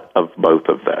lot of both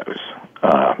of those.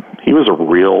 He was a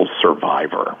real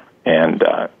survivor. And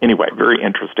anyway, very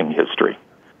interesting history.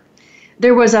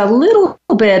 There was a little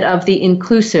bit of the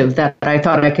inclusive that I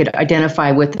thought I could identify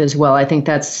with as well. I think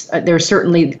there's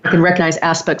certainly, I can recognize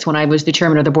aspects when I was the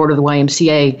chairman of the board of the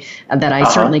YMCA that I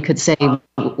certainly could say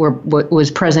was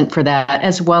present for that,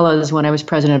 as well as when I was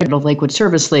president of the Lakewood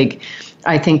Service League.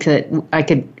 I think that I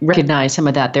could recognize some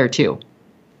of that there too.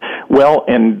 Well,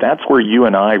 and that's where you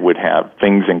and I would have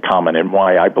things in common, and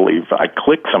why I believe I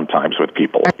click sometimes with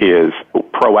people is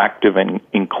proactive and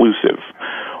inclusive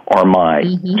are my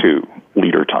 2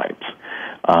 leader types,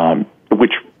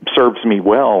 which serves me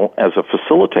well as a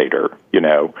facilitator.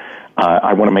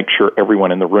 I want to make sure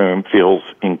everyone in the room feels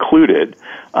included,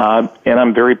 and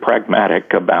I'm very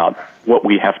pragmatic about what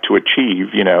we have to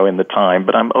achieve, in the time,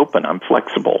 but I'm open, I'm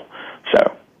flexible,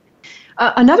 so...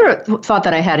 Another thought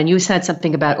that I had, and you said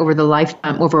something about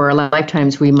over our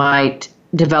lifetimes, we might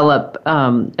develop,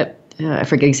 I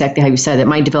forget exactly how you said it,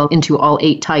 might develop into all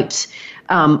 8 types.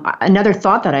 Another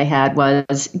thought that I had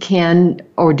was, can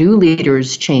or do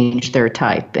leaders change their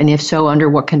type? And if so, under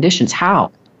what conditions?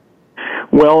 How?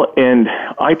 Well, and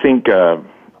I think, a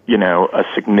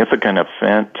significant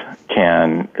event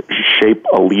can shape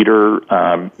a leader.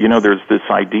 There's this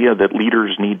idea that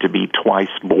leaders need to be twice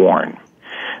born,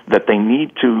 that they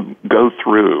need to go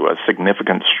through a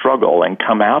significant struggle and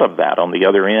come out of that on the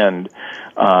other end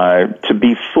to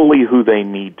be fully who they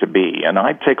need to be. And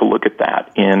I take a look at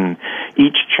that in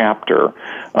each chapter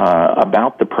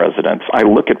about the presidents. I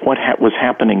look at what was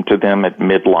happening to them at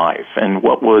midlife and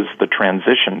what was the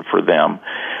transition for them.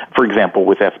 For example,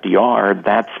 with FDR,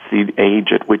 that's the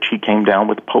age at which he came down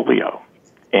with polio.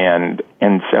 And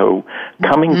so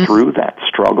coming through that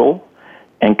struggle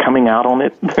and coming out on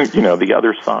it, the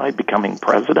other side, becoming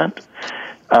president,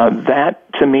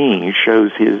 that to me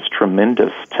shows his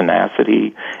tremendous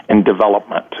tenacity and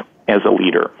development as a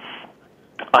leader.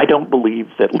 I don't believe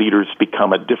that leaders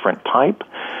become a different type,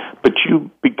 but you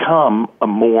become a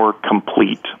more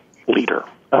complete leader,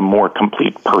 a more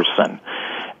complete person.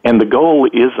 And the goal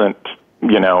isn't,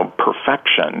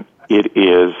 perfection. It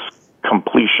is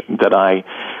completion.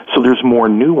 So there's more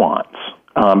nuance.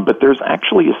 But there's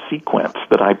actually a sequence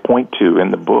that I point to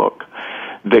in the book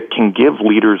that can give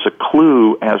leaders a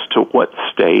clue as to what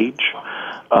stage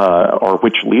or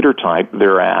which leader type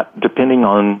they're at, depending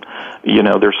on,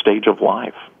 their stage of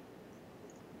life.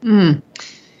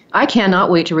 I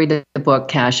cannot wait to read the book,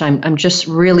 Cash. I'm just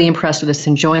really impressed with this,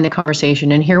 enjoying the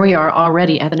conversation. And here we are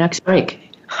already at the next break.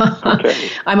 Okay.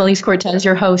 I'm Elise Cortez,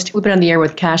 your host. We've been on the air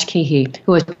with Cash Keehee,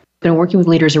 who has been working with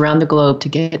leaders around the globe to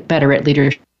get better at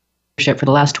leadership for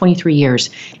the last 23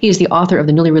 years. He is the author of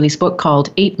the newly released book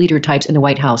called 8 Leader Types in the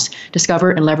White House.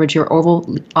 Discover and leverage your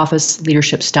Oval Office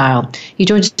leadership style. He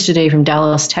joins us today from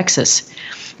Dallas, Texas.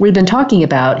 We've been talking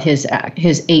about his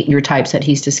 8 leader types that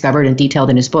he's discovered and detailed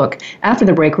in his book. After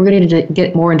the break, we're going to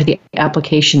get more into the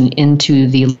application into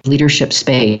the leadership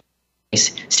space.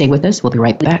 Stay with us. We'll be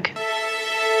right back.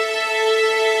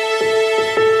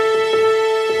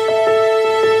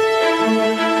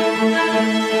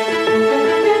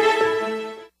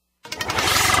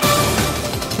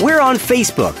 We're on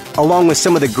Facebook, along with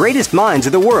some of the greatest minds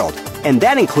of the world, and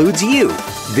that includes you.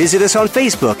 Visit us on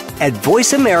Facebook at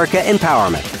Voice America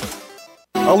Empowerment.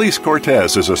 Elise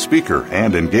Cortez is a speaker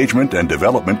and engagement and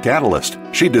development catalyst.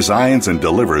 She designs and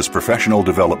delivers professional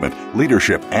development,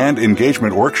 leadership, and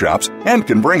engagement workshops and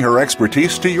can bring her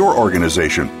expertise to your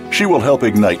organization. She will help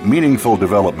ignite meaningful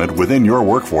development within your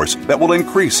workforce that will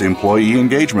increase employee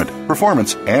engagement,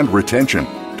 performance, and retention.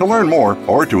 To learn more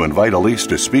or to invite Elise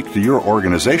to speak to your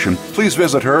organization, please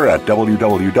visit her at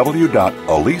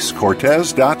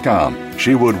www.elisecortez.com.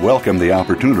 She would welcome the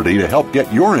opportunity to help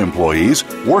get your employees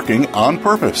working on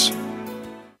purpose.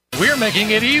 We're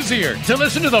making it easier to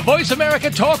listen to the Voice America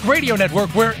Talk Radio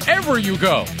Network wherever you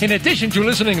go. In addition to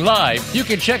listening live, you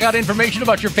can check out information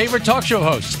about your favorite talk show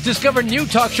hosts, discover new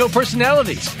talk show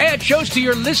personalities, add shows to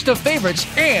your list of favorites,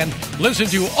 and listen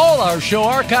to all our show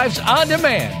archives on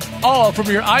demand. All from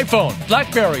your iPhone,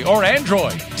 BlackBerry, or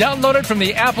Android. Download it from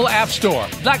the Apple App Store,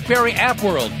 BlackBerry App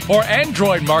World, or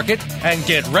Android Market, and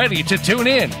get ready to tune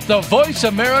in. The Voice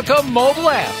America mobile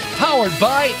app, powered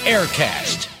by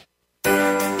Aircast.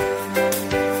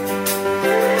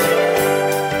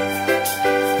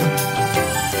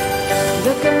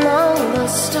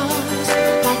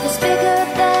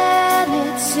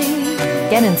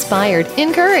 Get inspired,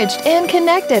 encouraged, and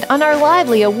connected on our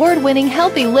lively, award-winning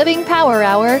Healthy Living Power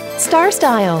Hour, Star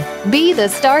Style. Be the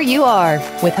star you are,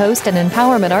 with host and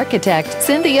empowerment architect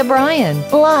Cynthia Bryan.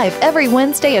 Live every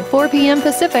Wednesday at 4 p.m.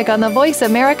 Pacific on the Voice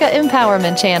America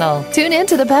Empowerment Channel. Tune in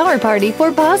to the Power Party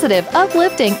for positive,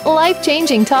 uplifting,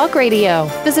 life-changing talk radio.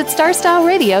 Visit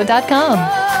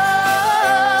starstyleradio.com.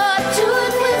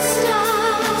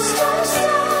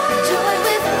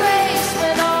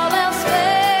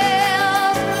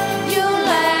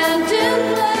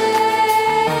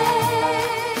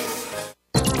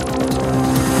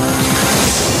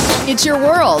 It's your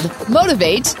world.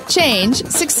 Motivate, change,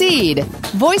 succeed.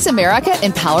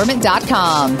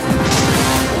 VoiceAmericaEmpowerment.com.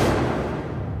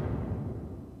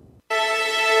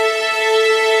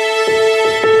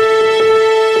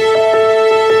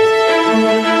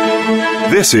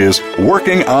 This is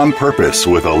Working on Purpose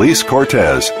with Elise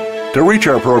Cortez. To reach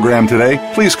our program today,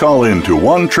 please call in to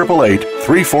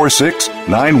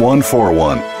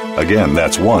 1-888-346-9141. Again,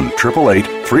 that's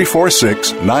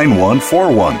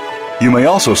 1-888-346-9141. You may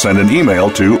also send an email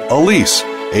to Elise,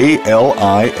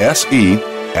 A-L-I-S-E,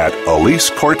 at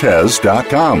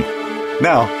EliseCortez.com.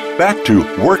 Now, back to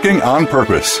Working on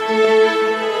Purpose.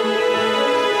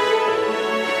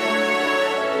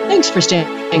 Thanks for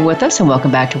staying with us, and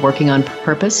welcome back to Working on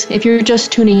Purpose. If you're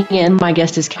just tuning in, my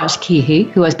guest is Cash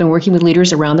Keehee, who has been working with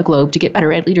leaders around the globe to get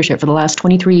better at leadership for the last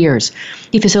 23 years.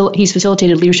 He's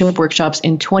facilitated leadership workshops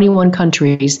in 21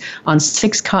 countries on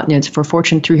 6 continents for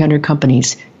Fortune 300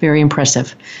 companies. Very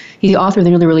impressive. He's the author of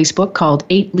the newly released book called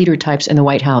 8 Leader Types in the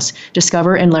White House.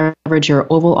 Discover and leverage your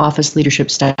Oval Office leadership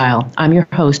style. I'm your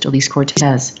host, Elise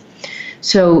Cortez.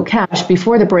 So, Cash,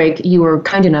 before the break, you were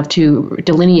kind enough to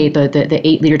delineate the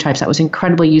 8 leader types. That was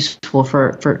incredibly useful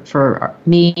for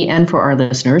me and for our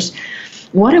listeners.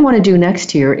 What I want to do next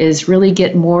here is really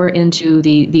get more into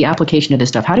the application of this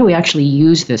stuff. How do we actually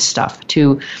use this stuff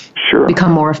to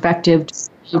become more effective,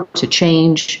 to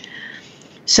change?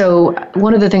 So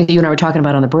one of the things that you and I were talking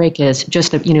about on the break is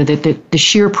just the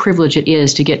sheer privilege it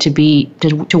is to get to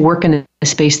work in the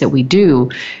space that we do,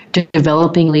 to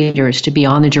developing leaders, to be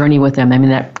on the journey with them. I mean,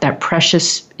 that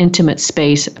precious, intimate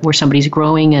space where somebody's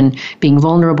growing and being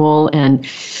vulnerable and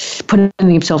putting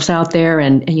themselves out there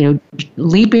and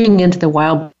leaping into the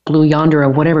wild blue yonder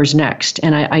of whatever's next.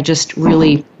 And I just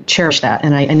really cherish that,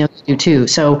 and I know you do too.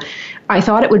 So I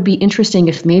thought it would be interesting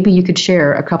if maybe you could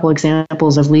share a couple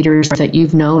examples of leaders that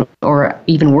you've known or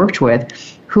even worked with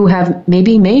who have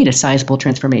maybe made a sizable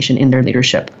transformation in their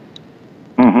leadership.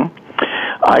 Mm-hmm.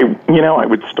 I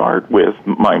would start with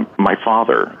my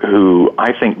father, who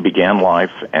I think began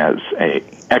life as a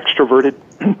extroverted,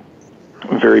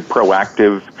 very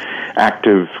proactive,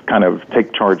 active kind of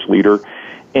take charge leader.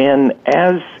 And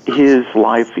as his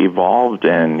life evolved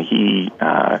and his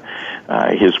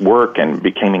work and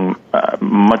becoming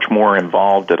much more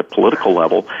involved at a political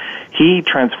level, he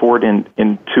transformed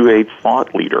into a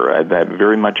thought leader, that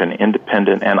very much an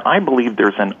independent. And I believe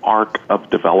there's an arc of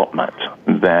development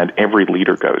that every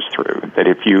leader goes through. That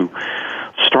if you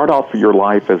start off your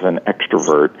life as an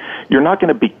extrovert, you're not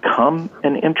going to become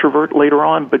an introvert later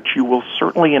on, but you will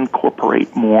certainly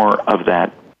incorporate more of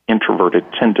that introverted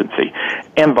tendency,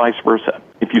 and vice versa.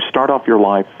 If you start off your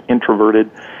life introverted,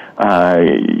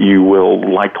 you will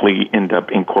likely end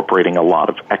up incorporating a lot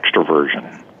of extroversion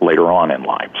later on in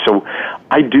life. So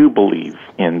I do believe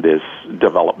in this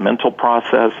developmental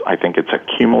process. I think it's a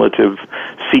cumulative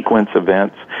sequence of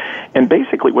events. And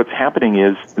basically what's happening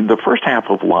is the first half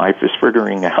of life is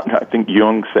figuring out, I think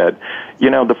Jung said,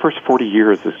 the first 40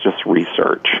 years is just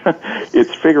research.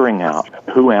 It's figuring out,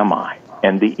 who am I?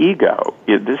 And the ego,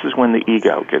 this is when the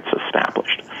ego gets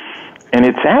established. And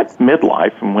it's at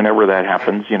midlife, and whenever that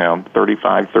happens,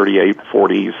 35, 38,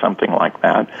 40, something like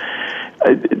that,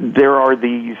 there are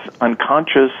these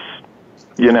unconscious,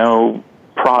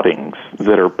 proddings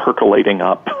that are percolating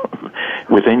up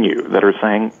within you that are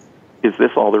saying, is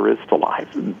this all there is to life?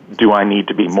 Do I need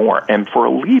to be more? And for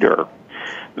a leader,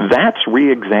 that's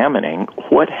re-examining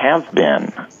what have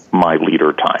been my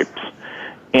leader types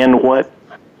and what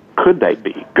could they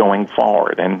be going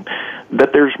forward, and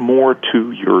that there's more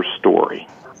to your story.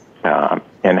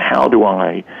 And how do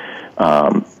I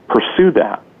pursue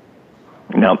that?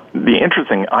 Now,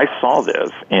 I saw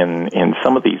this in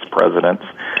some of these presidents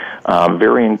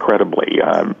very incredibly.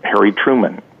 Harry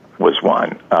Truman was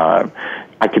one.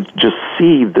 I could just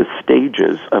see the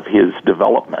stages of his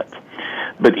development.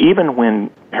 But even when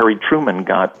Harry Truman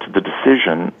got to the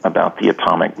decision about the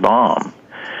atomic bomb,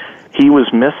 he was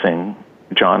missing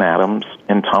John Adams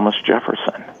and Thomas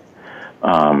Jefferson.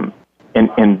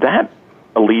 And that,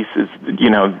 Elise, is,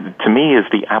 to me is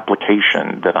the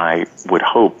application that I would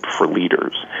hope for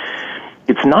leaders.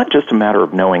 It's not just a matter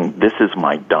of knowing this is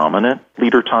my dominant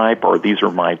leader type or these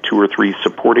are my 2 or 3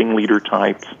 supporting leader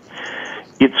types.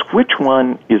 It's which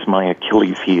one is my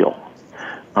Achilles heel,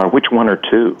 or which one or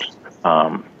two.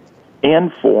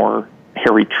 And for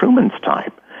Harry Truman's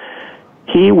type,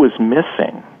 he was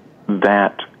missing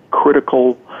that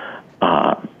critical,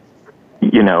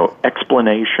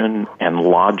 explanation and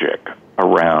logic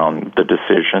around the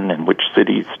decision and which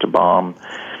cities to bomb.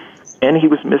 And he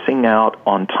was missing out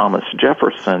on Thomas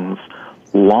Jefferson's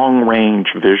long-range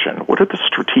vision. What are the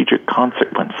strategic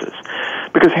consequences?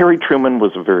 Because Harry Truman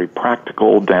was a very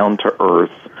practical,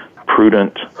 down-to-earth,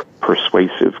 prudent,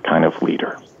 persuasive kind of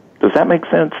leader. Does that make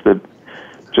sense? That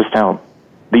just how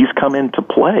these come into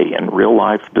play in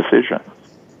real-life decisions?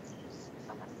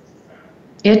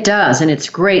 It does, and it's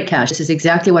great, Cash. This is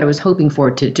exactly what I was hoping for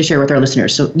to share with our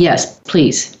listeners. So, yes,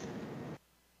 please.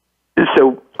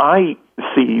 So I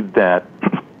see that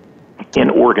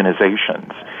in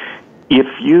organizations, if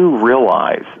you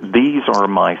realize these are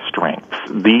my strengths,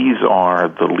 these are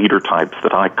the leader types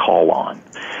that I call on,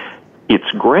 it's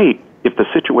great if the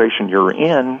situation you're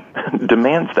in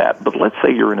demands that. But let's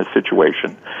say you're in a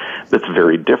situation that's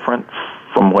very different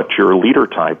from what your leader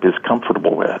type is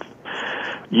comfortable with.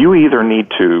 You either need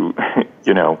to,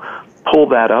 pull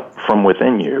that up from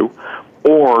within you,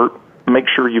 or make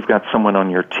sure you've got someone on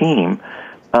your team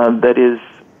that is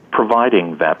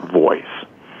providing that voice.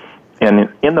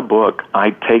 And in the book, I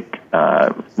take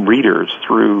readers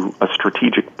through a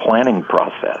strategic planning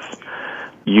process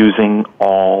using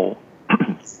all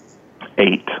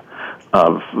 8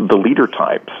 of the leader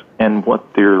types and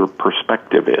what their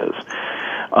perspective is.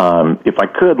 If I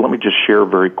could, let me just share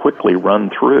very quickly, run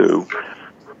through.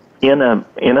 In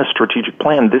a strategic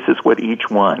plan, this is what each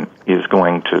one is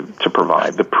going to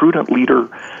provide. The prudent leader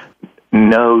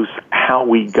knows how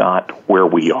we got where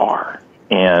we are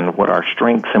and what our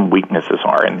strengths and weaknesses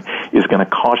are, and is going to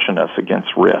caution us against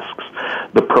risks.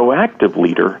 The proactive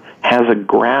leader has a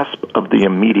grasp of the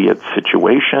immediate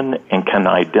situation and can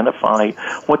identify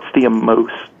what's the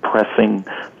most pressing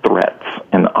threats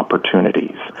and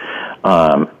opportunities.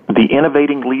 The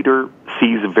innovating leader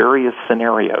sees various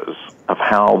scenarios of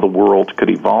how the world could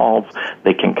evolve.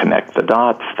 They can connect the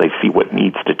dots. They see what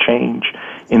needs to change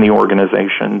in the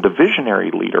organization. The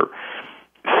visionary leader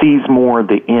sees more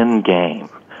the end game.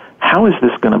 How is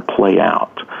this going to play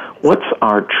out? What's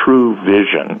our true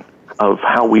vision of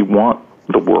how we want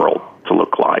the world to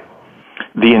look like?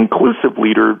 The inclusive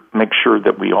leader makes sure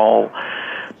that we all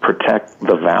protect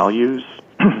the values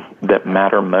that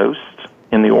matter most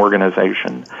in the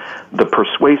organization. The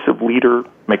persuasive leader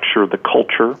makes sure the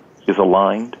culture is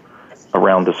aligned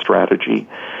around the strategy.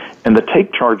 And the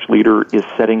take charge leader is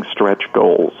setting stretch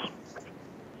goals,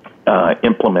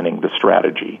 implementing the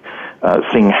strategy,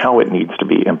 seeing how it needs to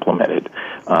be implemented,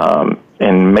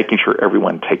 and making sure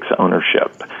everyone takes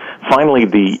ownership. Finally,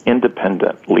 the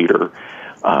independent leader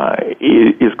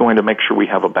is going to make sure we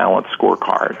have a balanced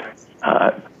scorecard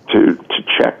to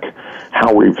check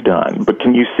how we've done. But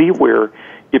can you see where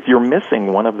if you're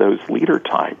missing one of those leader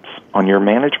types on your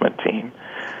management team,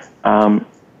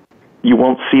 you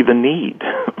won't see the need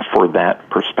for that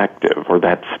perspective or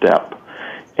that step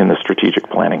in the strategic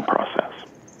planning process?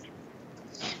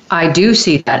 I do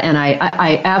see that, and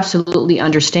I absolutely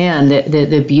understand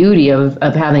the beauty of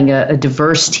having a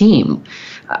diverse team.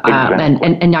 Exactly.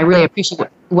 And I really appreciate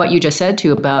what you just said,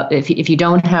 too, about if you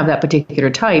don't have that particular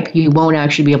type, you won't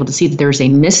actually be able to see that there's a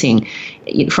missing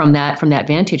from that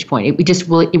vantage point.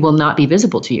 It will not be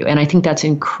visible to you. And I think that's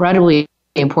incredibly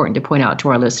important to point out to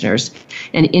our listeners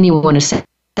and anyone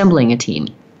assembling a team.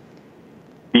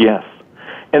 Yes.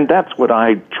 And that's what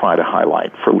I try to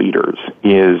highlight for leaders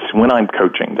is when I'm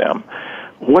coaching them,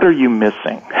 what are you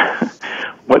missing?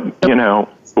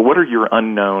 What are your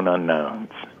unknown unknowns?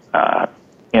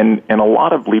 And a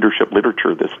lot of leadership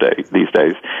literature these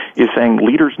days is saying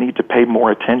leaders need to pay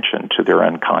more attention to their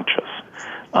unconscious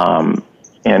and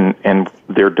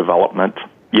their development,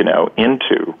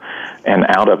 into and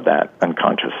out of that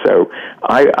unconscious. So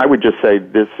I would just say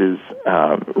this is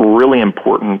really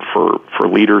important for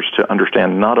leaders to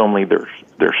understand not only their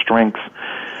strengths,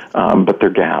 but their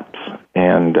gaps,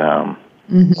 and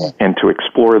to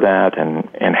explore that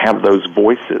and have those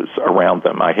voices around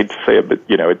them. I hate to say it, but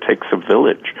it takes a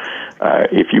village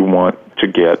if you want to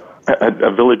get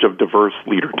a village of diverse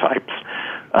leader types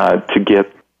to get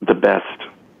the best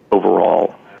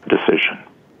overall decision.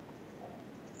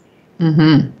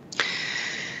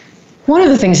 One of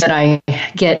the things that I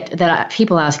get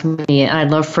people ask me, and I'd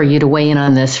love for you to weigh in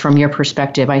on this from your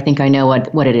perspective. I think I know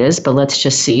what it is, but let's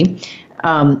just see.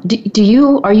 Are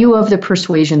you of the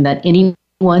persuasion that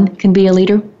anyone can be a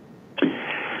leader?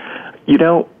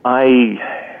 I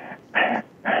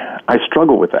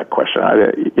struggle with that question.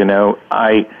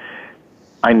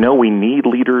 I know we need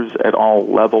leaders at all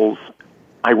levels.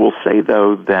 I will say,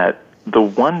 though, that the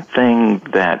one thing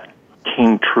that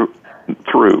came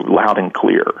through loud and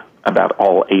clear about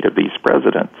all 8 of these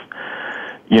presidents,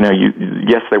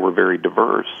 yes, they were very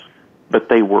diverse, but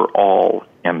they were all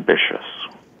ambitious.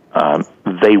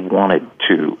 They wanted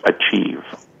to achieve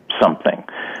something.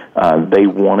 They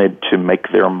wanted to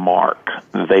make their mark.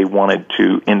 They wanted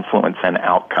to influence an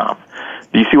outcome.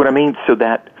 Do you see what I mean? So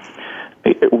that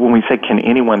when we say, can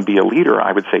anyone be a leader,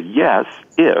 I would say yes,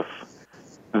 if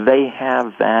they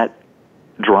have that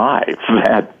drive,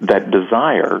 that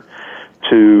desire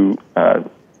to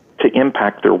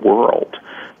impact their world,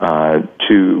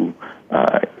 to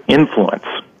influence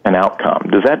an outcome.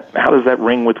 How does that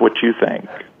ring with what you think,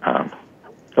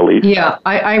 Elise? Yeah,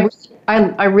 I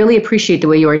really appreciate the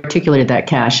way you articulated that,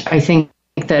 Cash. I think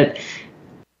that,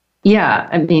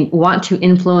 want to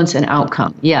influence an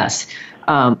outcome. Yes.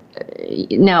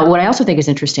 Now, what I also think is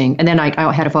interesting, and then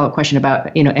I had a follow-up question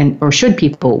about, or should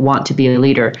people want to be a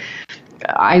leader?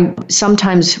 I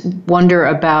sometimes wonder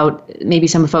about maybe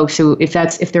some folks who,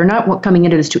 if they're not coming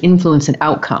into this to influence an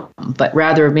outcome, but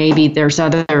rather maybe there's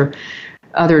other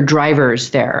drivers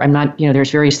there. I'm not,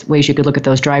 there's various ways you could look at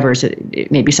those drivers.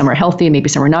 Maybe some are healthy, maybe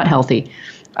some are not healthy.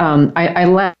 I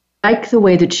like the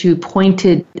way that you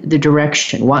pointed the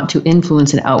direction, want to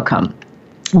influence an outcome.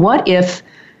 What if,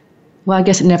 I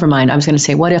guess never mind. I was going to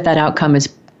say, what if that outcome is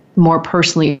more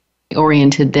personally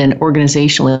oriented than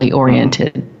organizationally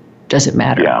oriented? Does it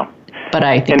matter? Yeah. But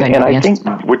I think I think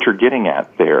what you're getting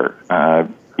at there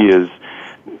is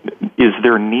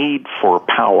their need for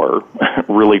power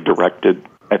really directed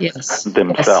at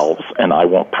themselves, and I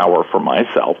want power for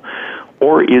myself,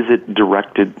 or is it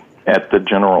directed at the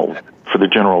general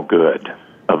good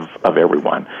of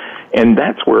everyone? And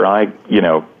that's where I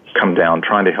come down,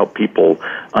 trying to help people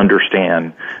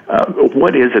understand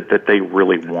what is it that they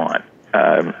really want.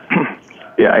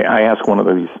 I asked one of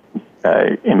these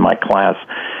in my class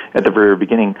at the very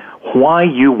beginning, why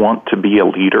you want to be a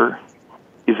leader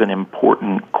is an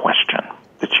important question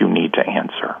that you need to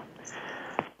answer.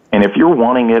 And if you're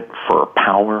wanting it for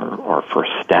power or for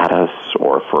status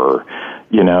or for,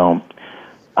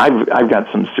 I've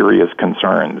got some serious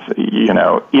concerns.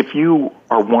 If you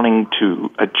are wanting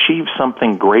to achieve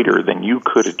something greater than you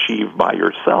could achieve by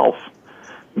yourself,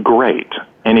 great.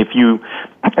 And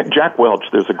Jack Welch,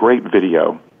 there's a great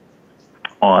video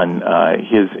on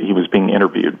he was being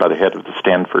interviewed by the head of the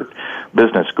Stanford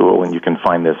Business School, and you can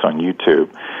find this on YouTube.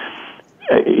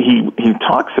 He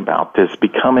talks about this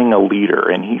becoming a leader,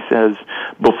 and he says,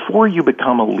 before you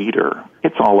become a leader,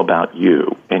 it's all about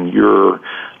you and your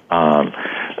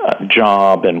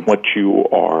job and what you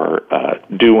are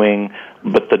doing.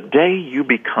 But the day you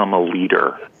become a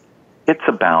leader, it's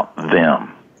about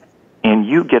them. And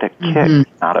you get a kick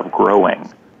out of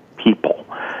growing people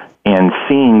and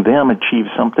seeing them achieve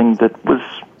something that was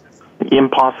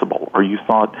impossible or you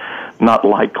thought not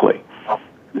likely.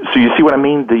 So you see what I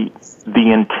mean?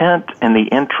 The intent and the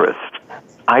interest,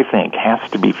 I think, has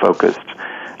to be focused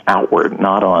outward,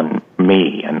 not on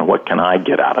me and what can I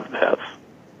get out of this.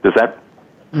 Does that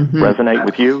resonate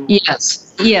with you?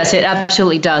 Yes, it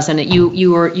absolutely does. And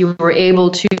you were able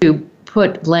to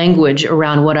put language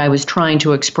around what I was trying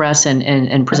to express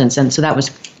and present, and so that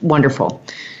was wonderful.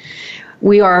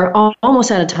 We are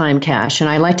almost out of time, Cash, and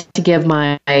I like to give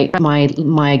my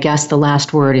guest the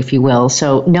last word, if you will.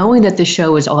 So knowing that this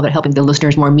show is all about helping the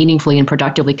listeners more meaningfully and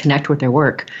productively connect with their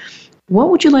work, what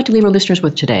would you like to leave our listeners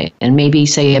with today? And maybe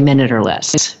say a minute or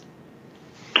less.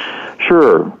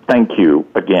 Sure. Thank you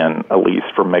again, Elise,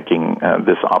 for making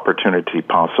this opportunity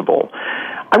possible.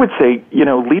 I would say,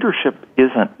 leadership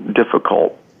isn't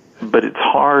difficult but it's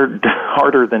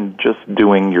harder than just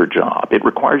doing your job. It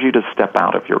requires you to step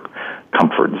out of your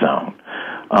comfort zone.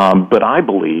 But I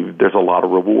believe there's a lot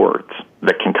of rewards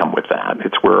that can come with that.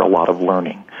 It's where a lot of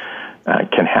learning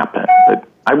can happen. But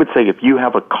I would say if you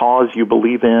have a cause you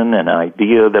believe in, an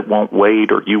idea that won't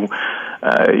wait, or you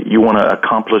want to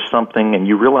accomplish something and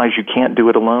you realize you can't do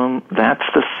it alone, that's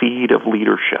the seed of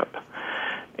leadership.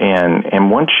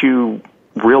 And once you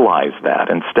realize that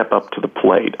and step up to the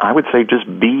plate, I would say just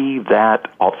be that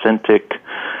authentic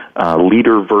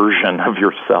leader version of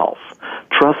yourself.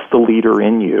 Trust the leader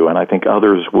in you, and I think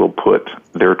others will put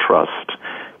their trust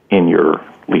in your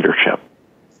leadership.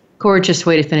 Gorgeous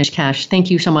way to finish, Cash.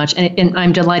 Thank you so much. And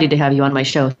I'm delighted to have you on my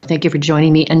show. Thank you for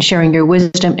joining me and sharing your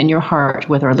wisdom and your heart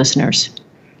with our listeners.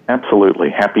 Absolutely.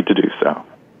 Happy to do so.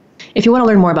 If you want to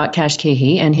learn more about Cash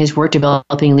Cahey and his work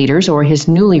developing leaders or his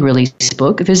newly released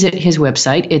book, visit his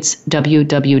website. It's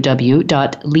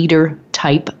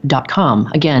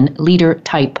www.leadertype.com. Again,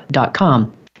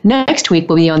 leadertype.com. Next week,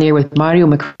 we'll be on the air with Mario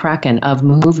McCracken of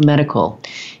Move Medical,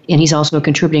 and he's also a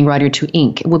contributing writer to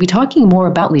Inc. We'll be talking more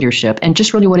about leadership and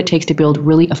just really what it takes to build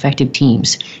really effective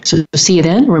teams. So see you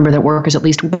then. Remember that work is at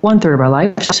least 1/3 of our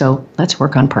life, so let's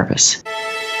work on purpose.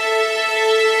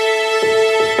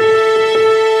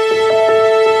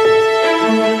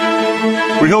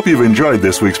 We hope you've enjoyed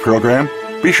this week's program.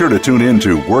 Be sure to tune in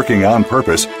to Working on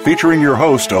Purpose, featuring your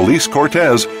host, Elise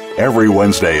Cortez, every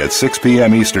Wednesday at 6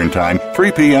 p.m. Eastern Time,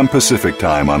 3 p.m. Pacific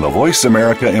Time on the Voice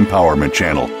America Empowerment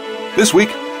Channel. This week,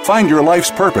 find your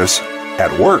life's purpose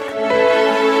at work.